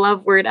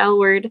love word, L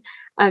word,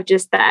 of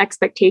just the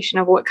expectation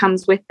of what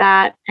comes with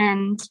that.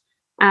 And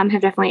have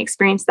definitely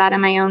experienced that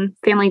in my own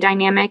family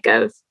dynamic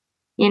of,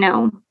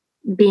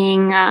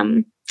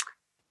 being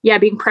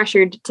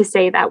pressured to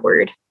say that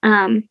word,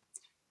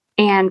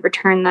 and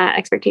return that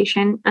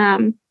expectation.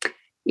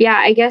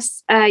 I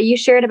guess you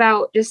shared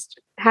about just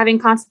having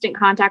constant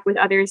contact with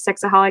other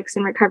sexaholics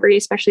in recovery,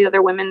 especially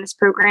other women in this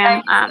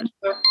program.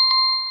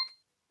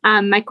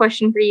 My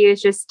question for you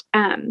is just,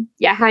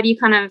 how do you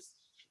kind of,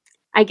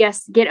 I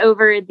guess, get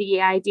over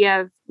the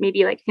idea of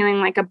maybe feeling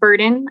like a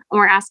burden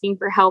or asking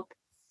for help,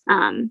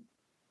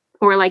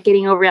 or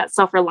getting over that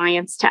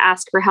self-reliance to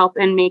ask for help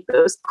and make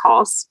those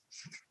calls?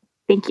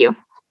 Thank you.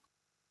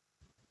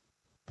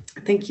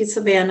 Thank you,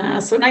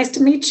 Savannah. So nice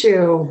to meet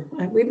you.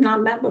 We've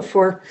not met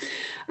before.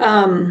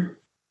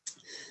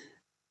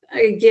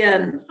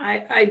 Again,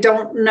 I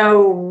don't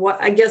know what,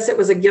 I guess it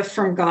was a gift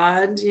from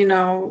God,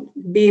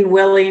 being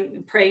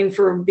willing, praying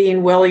for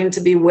being willing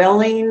to be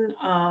willing,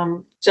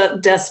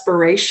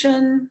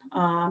 desperation.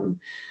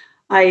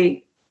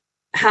 I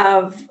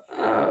have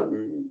a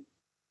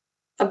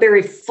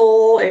very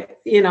full,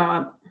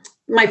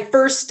 my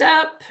first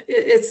step,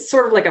 it's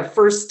sort of like a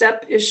first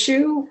step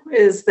issue,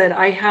 is that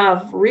I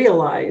have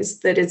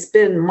realized that it's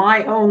been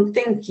my own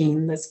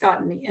thinking that's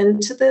gotten me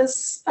into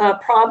this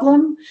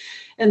problem.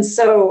 And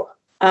so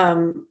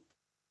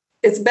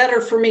it's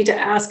better for me to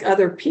ask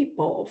other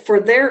people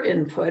for their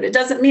input. It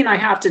doesn't mean I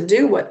have to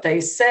do what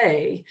they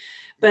say,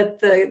 but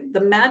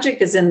the magic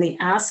is in the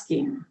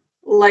asking.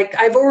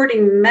 I've already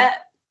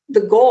met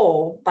the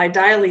goal by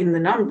dialing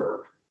the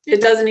number. It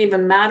doesn't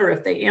even matter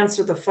if they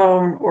answer the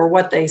phone or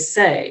what they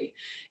say.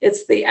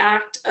 It's the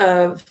act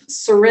of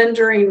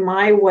surrendering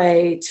my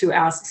way to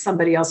ask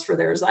somebody else for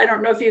theirs. I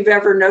don't know if you've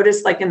ever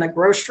noticed, in the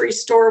grocery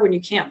store, when you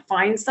can't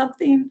find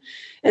something,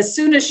 as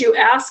soon as you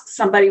ask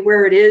somebody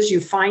where it is, you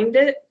find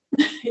it.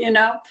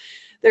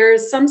 There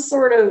is some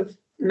sort of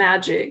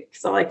magic,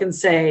 so I can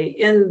say,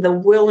 in the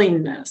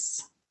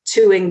willingness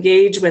to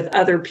engage with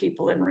other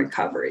people in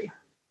recovery.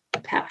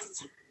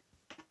 Pass.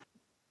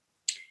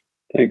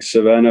 Thanks,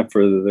 Savannah,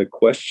 for the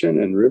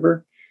question. And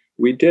River,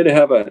 we did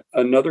have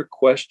another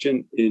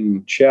question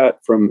in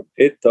chat from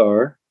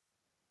Ether,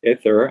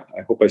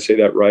 I hope I say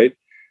that right.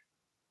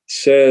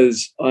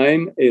 Says,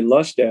 I'm a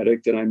lust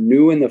addict and I'm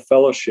new in the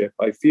fellowship.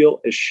 I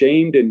feel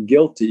ashamed and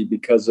guilty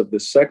because of the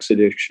sex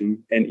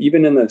addiction. And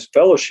even in this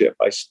fellowship,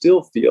 I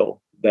still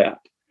feel that.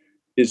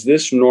 Is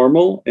this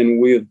normal?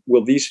 And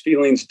will these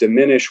feelings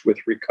diminish with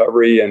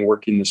recovery and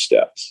working the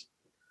steps?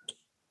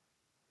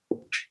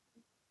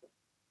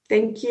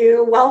 Thank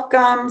you.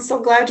 Welcome. So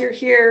glad you're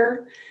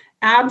here.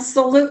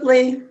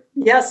 Absolutely.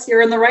 Yes,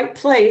 you're in the right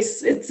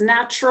place. It's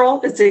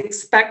natural. It's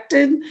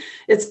expected.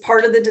 It's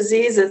part of the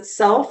disease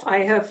itself,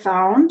 I have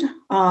found.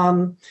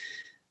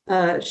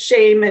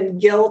 Shame and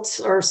guilt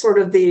are sort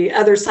of the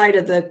other side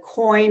of the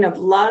coin of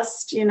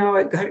lust.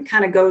 It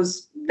kind of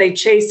goes, they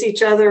chase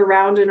each other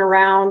around and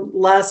around.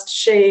 Lust,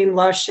 shame,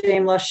 lust,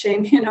 shame, lust,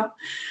 shame,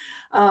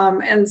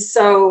 And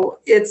so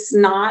it's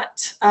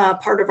not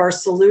part of our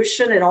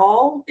solution at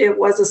all. It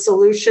was a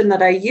solution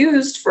that I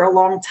used for a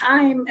long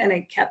time, and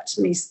it kept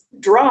me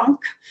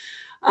drunk.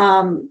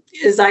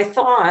 Is I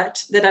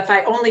thought that if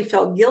I only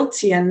felt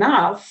guilty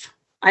enough,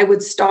 I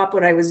would stop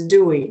what I was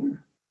doing.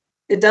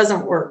 It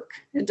doesn't work.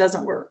 It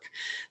doesn't work.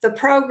 The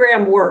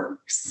program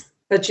works,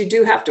 but you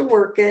do have to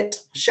work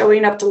it,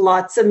 showing up to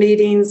lots of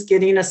meetings,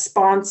 getting a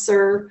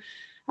sponsor,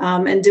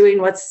 and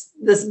doing what's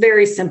this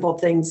very simple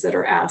things that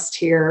are asked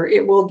here.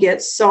 It will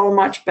get so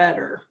much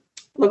better.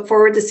 Look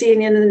forward to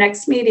seeing you in the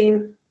next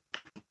meeting.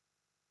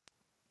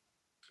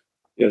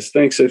 Yes,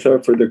 thanks,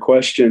 Ithar, for the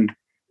question.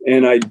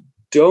 And I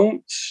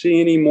don't see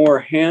any more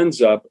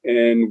hands up,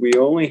 and we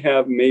only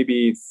have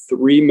maybe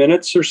 3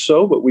 minutes or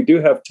so, but we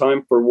do have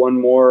time for one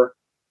more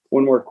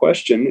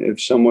question if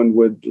someone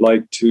would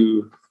like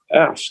to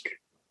ask.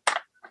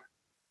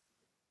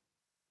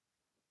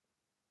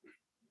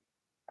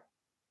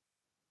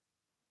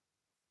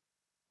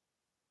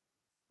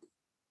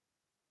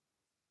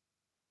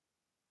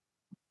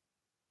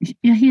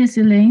 Yeah, here's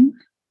Elaine.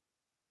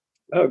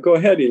 Oh, go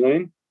ahead,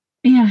 Elaine.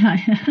 Yeah, hi.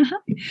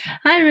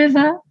 Hi,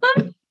 River.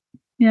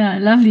 Yeah,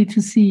 lovely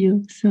to see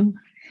you. So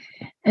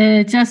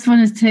just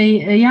want to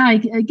say,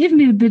 give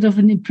me a bit of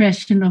an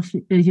impression of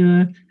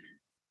your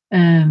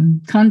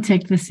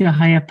contact with your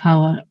higher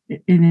power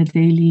in a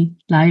daily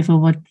life,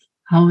 or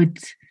how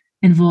it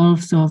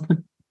involves, or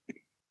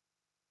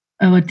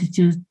what did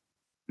you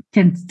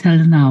can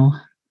tell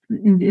now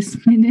in this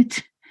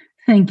minute?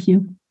 Thank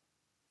you.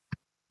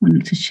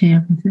 Wanted to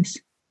share with this.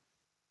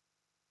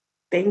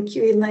 Thank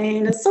you,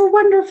 Elaine. It's so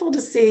wonderful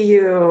to see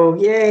you.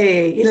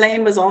 Yay.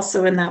 Elaine was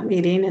also in that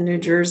meeting in New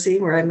Jersey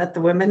where I met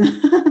the women.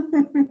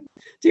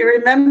 Do you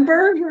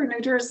remember? You were in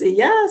New Jersey.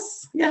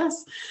 Yes,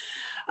 yes.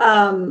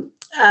 Oh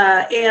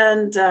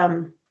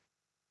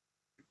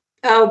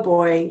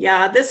boy,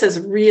 yeah, this has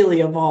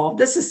really evolved.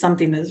 This is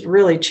something that's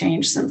really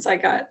changed since I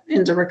got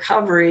into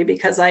recovery,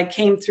 because I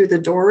came through the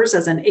doors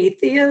as an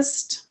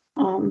atheist.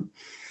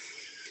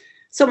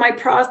 So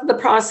the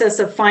process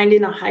of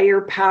finding a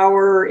higher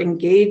power,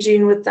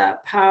 engaging with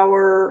that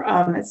power,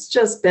 it's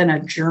just been a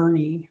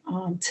journey.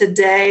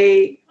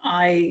 Today,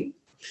 I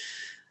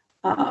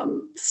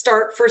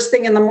start first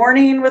thing in the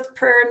morning with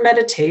prayer and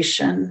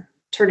meditation,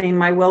 turning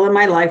my will and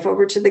my life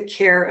over to the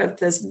care of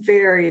this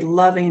very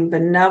loving,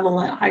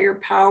 benevolent higher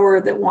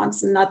power that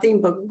wants nothing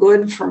but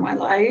good for my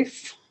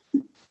life.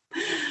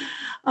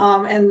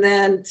 And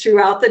then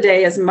throughout the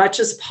day, as much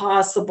as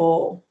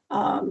possible,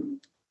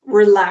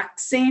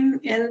 relaxing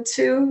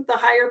into the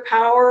higher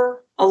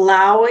power,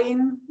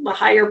 allowing the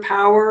higher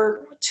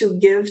power to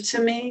give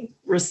to me,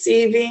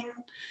 receiving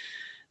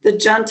the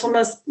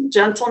gentleness,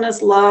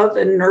 love,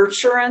 and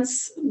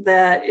nurturance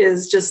that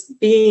is just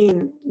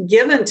being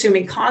given to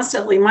me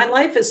constantly. My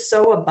life is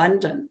so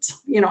abundant.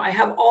 I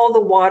have all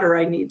the water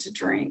I need to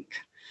drink.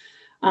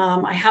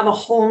 I have a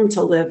home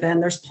to live in.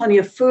 There's plenty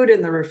of food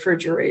in the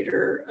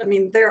refrigerator. I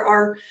mean, there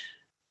are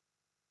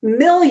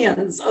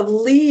millions of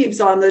leaves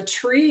on the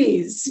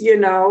trees,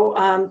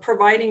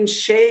 providing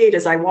shade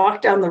as I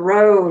walk down the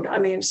road. I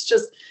mean, it's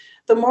just,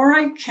 the more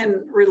I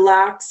can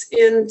relax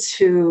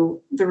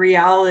into the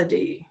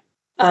reality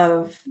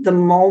of the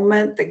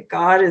moment that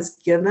God has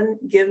given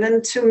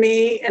to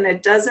me, and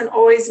it doesn't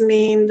always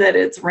mean that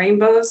it's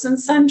rainbows and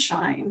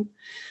sunshine,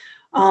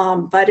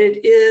 but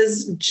it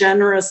is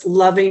generous,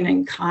 loving,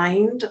 and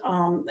kind.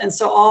 And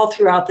so all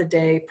throughout the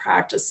day,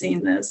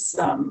 practicing this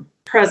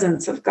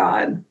presence of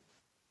God.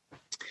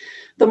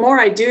 The more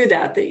I do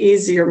that, the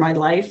easier my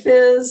life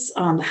is,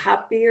 the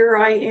happier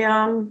I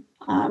am.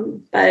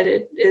 But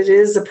it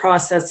is a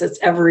process that's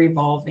ever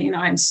evolving.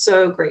 I'm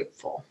so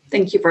grateful.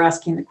 Thank you for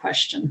asking the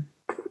question.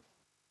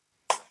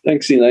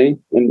 Thanks,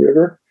 Elaine and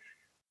River.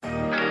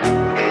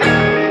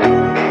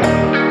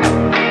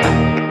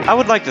 I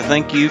would like to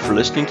thank you for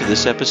listening to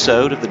this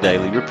episode of the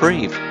Daily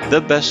Reprieve,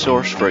 the best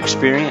source for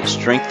experience,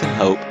 strength, and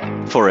hope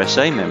for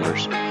SA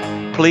members.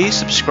 Please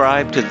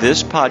subscribe to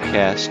this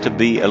podcast to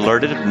be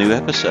alerted of new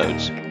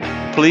episodes.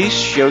 Please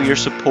show your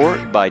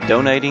support by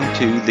donating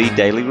to the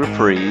Daily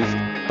Reprieve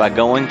by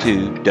going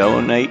to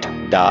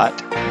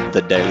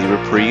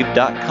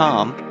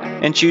donate.thedailyreprieve.com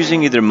and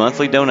choosing either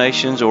monthly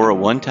donations or a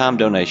one-time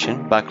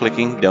donation by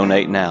clicking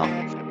Donate Now.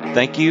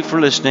 Thank you for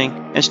listening,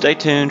 and stay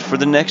tuned for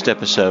the next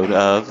episode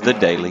of the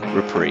Daily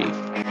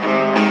Reprieve.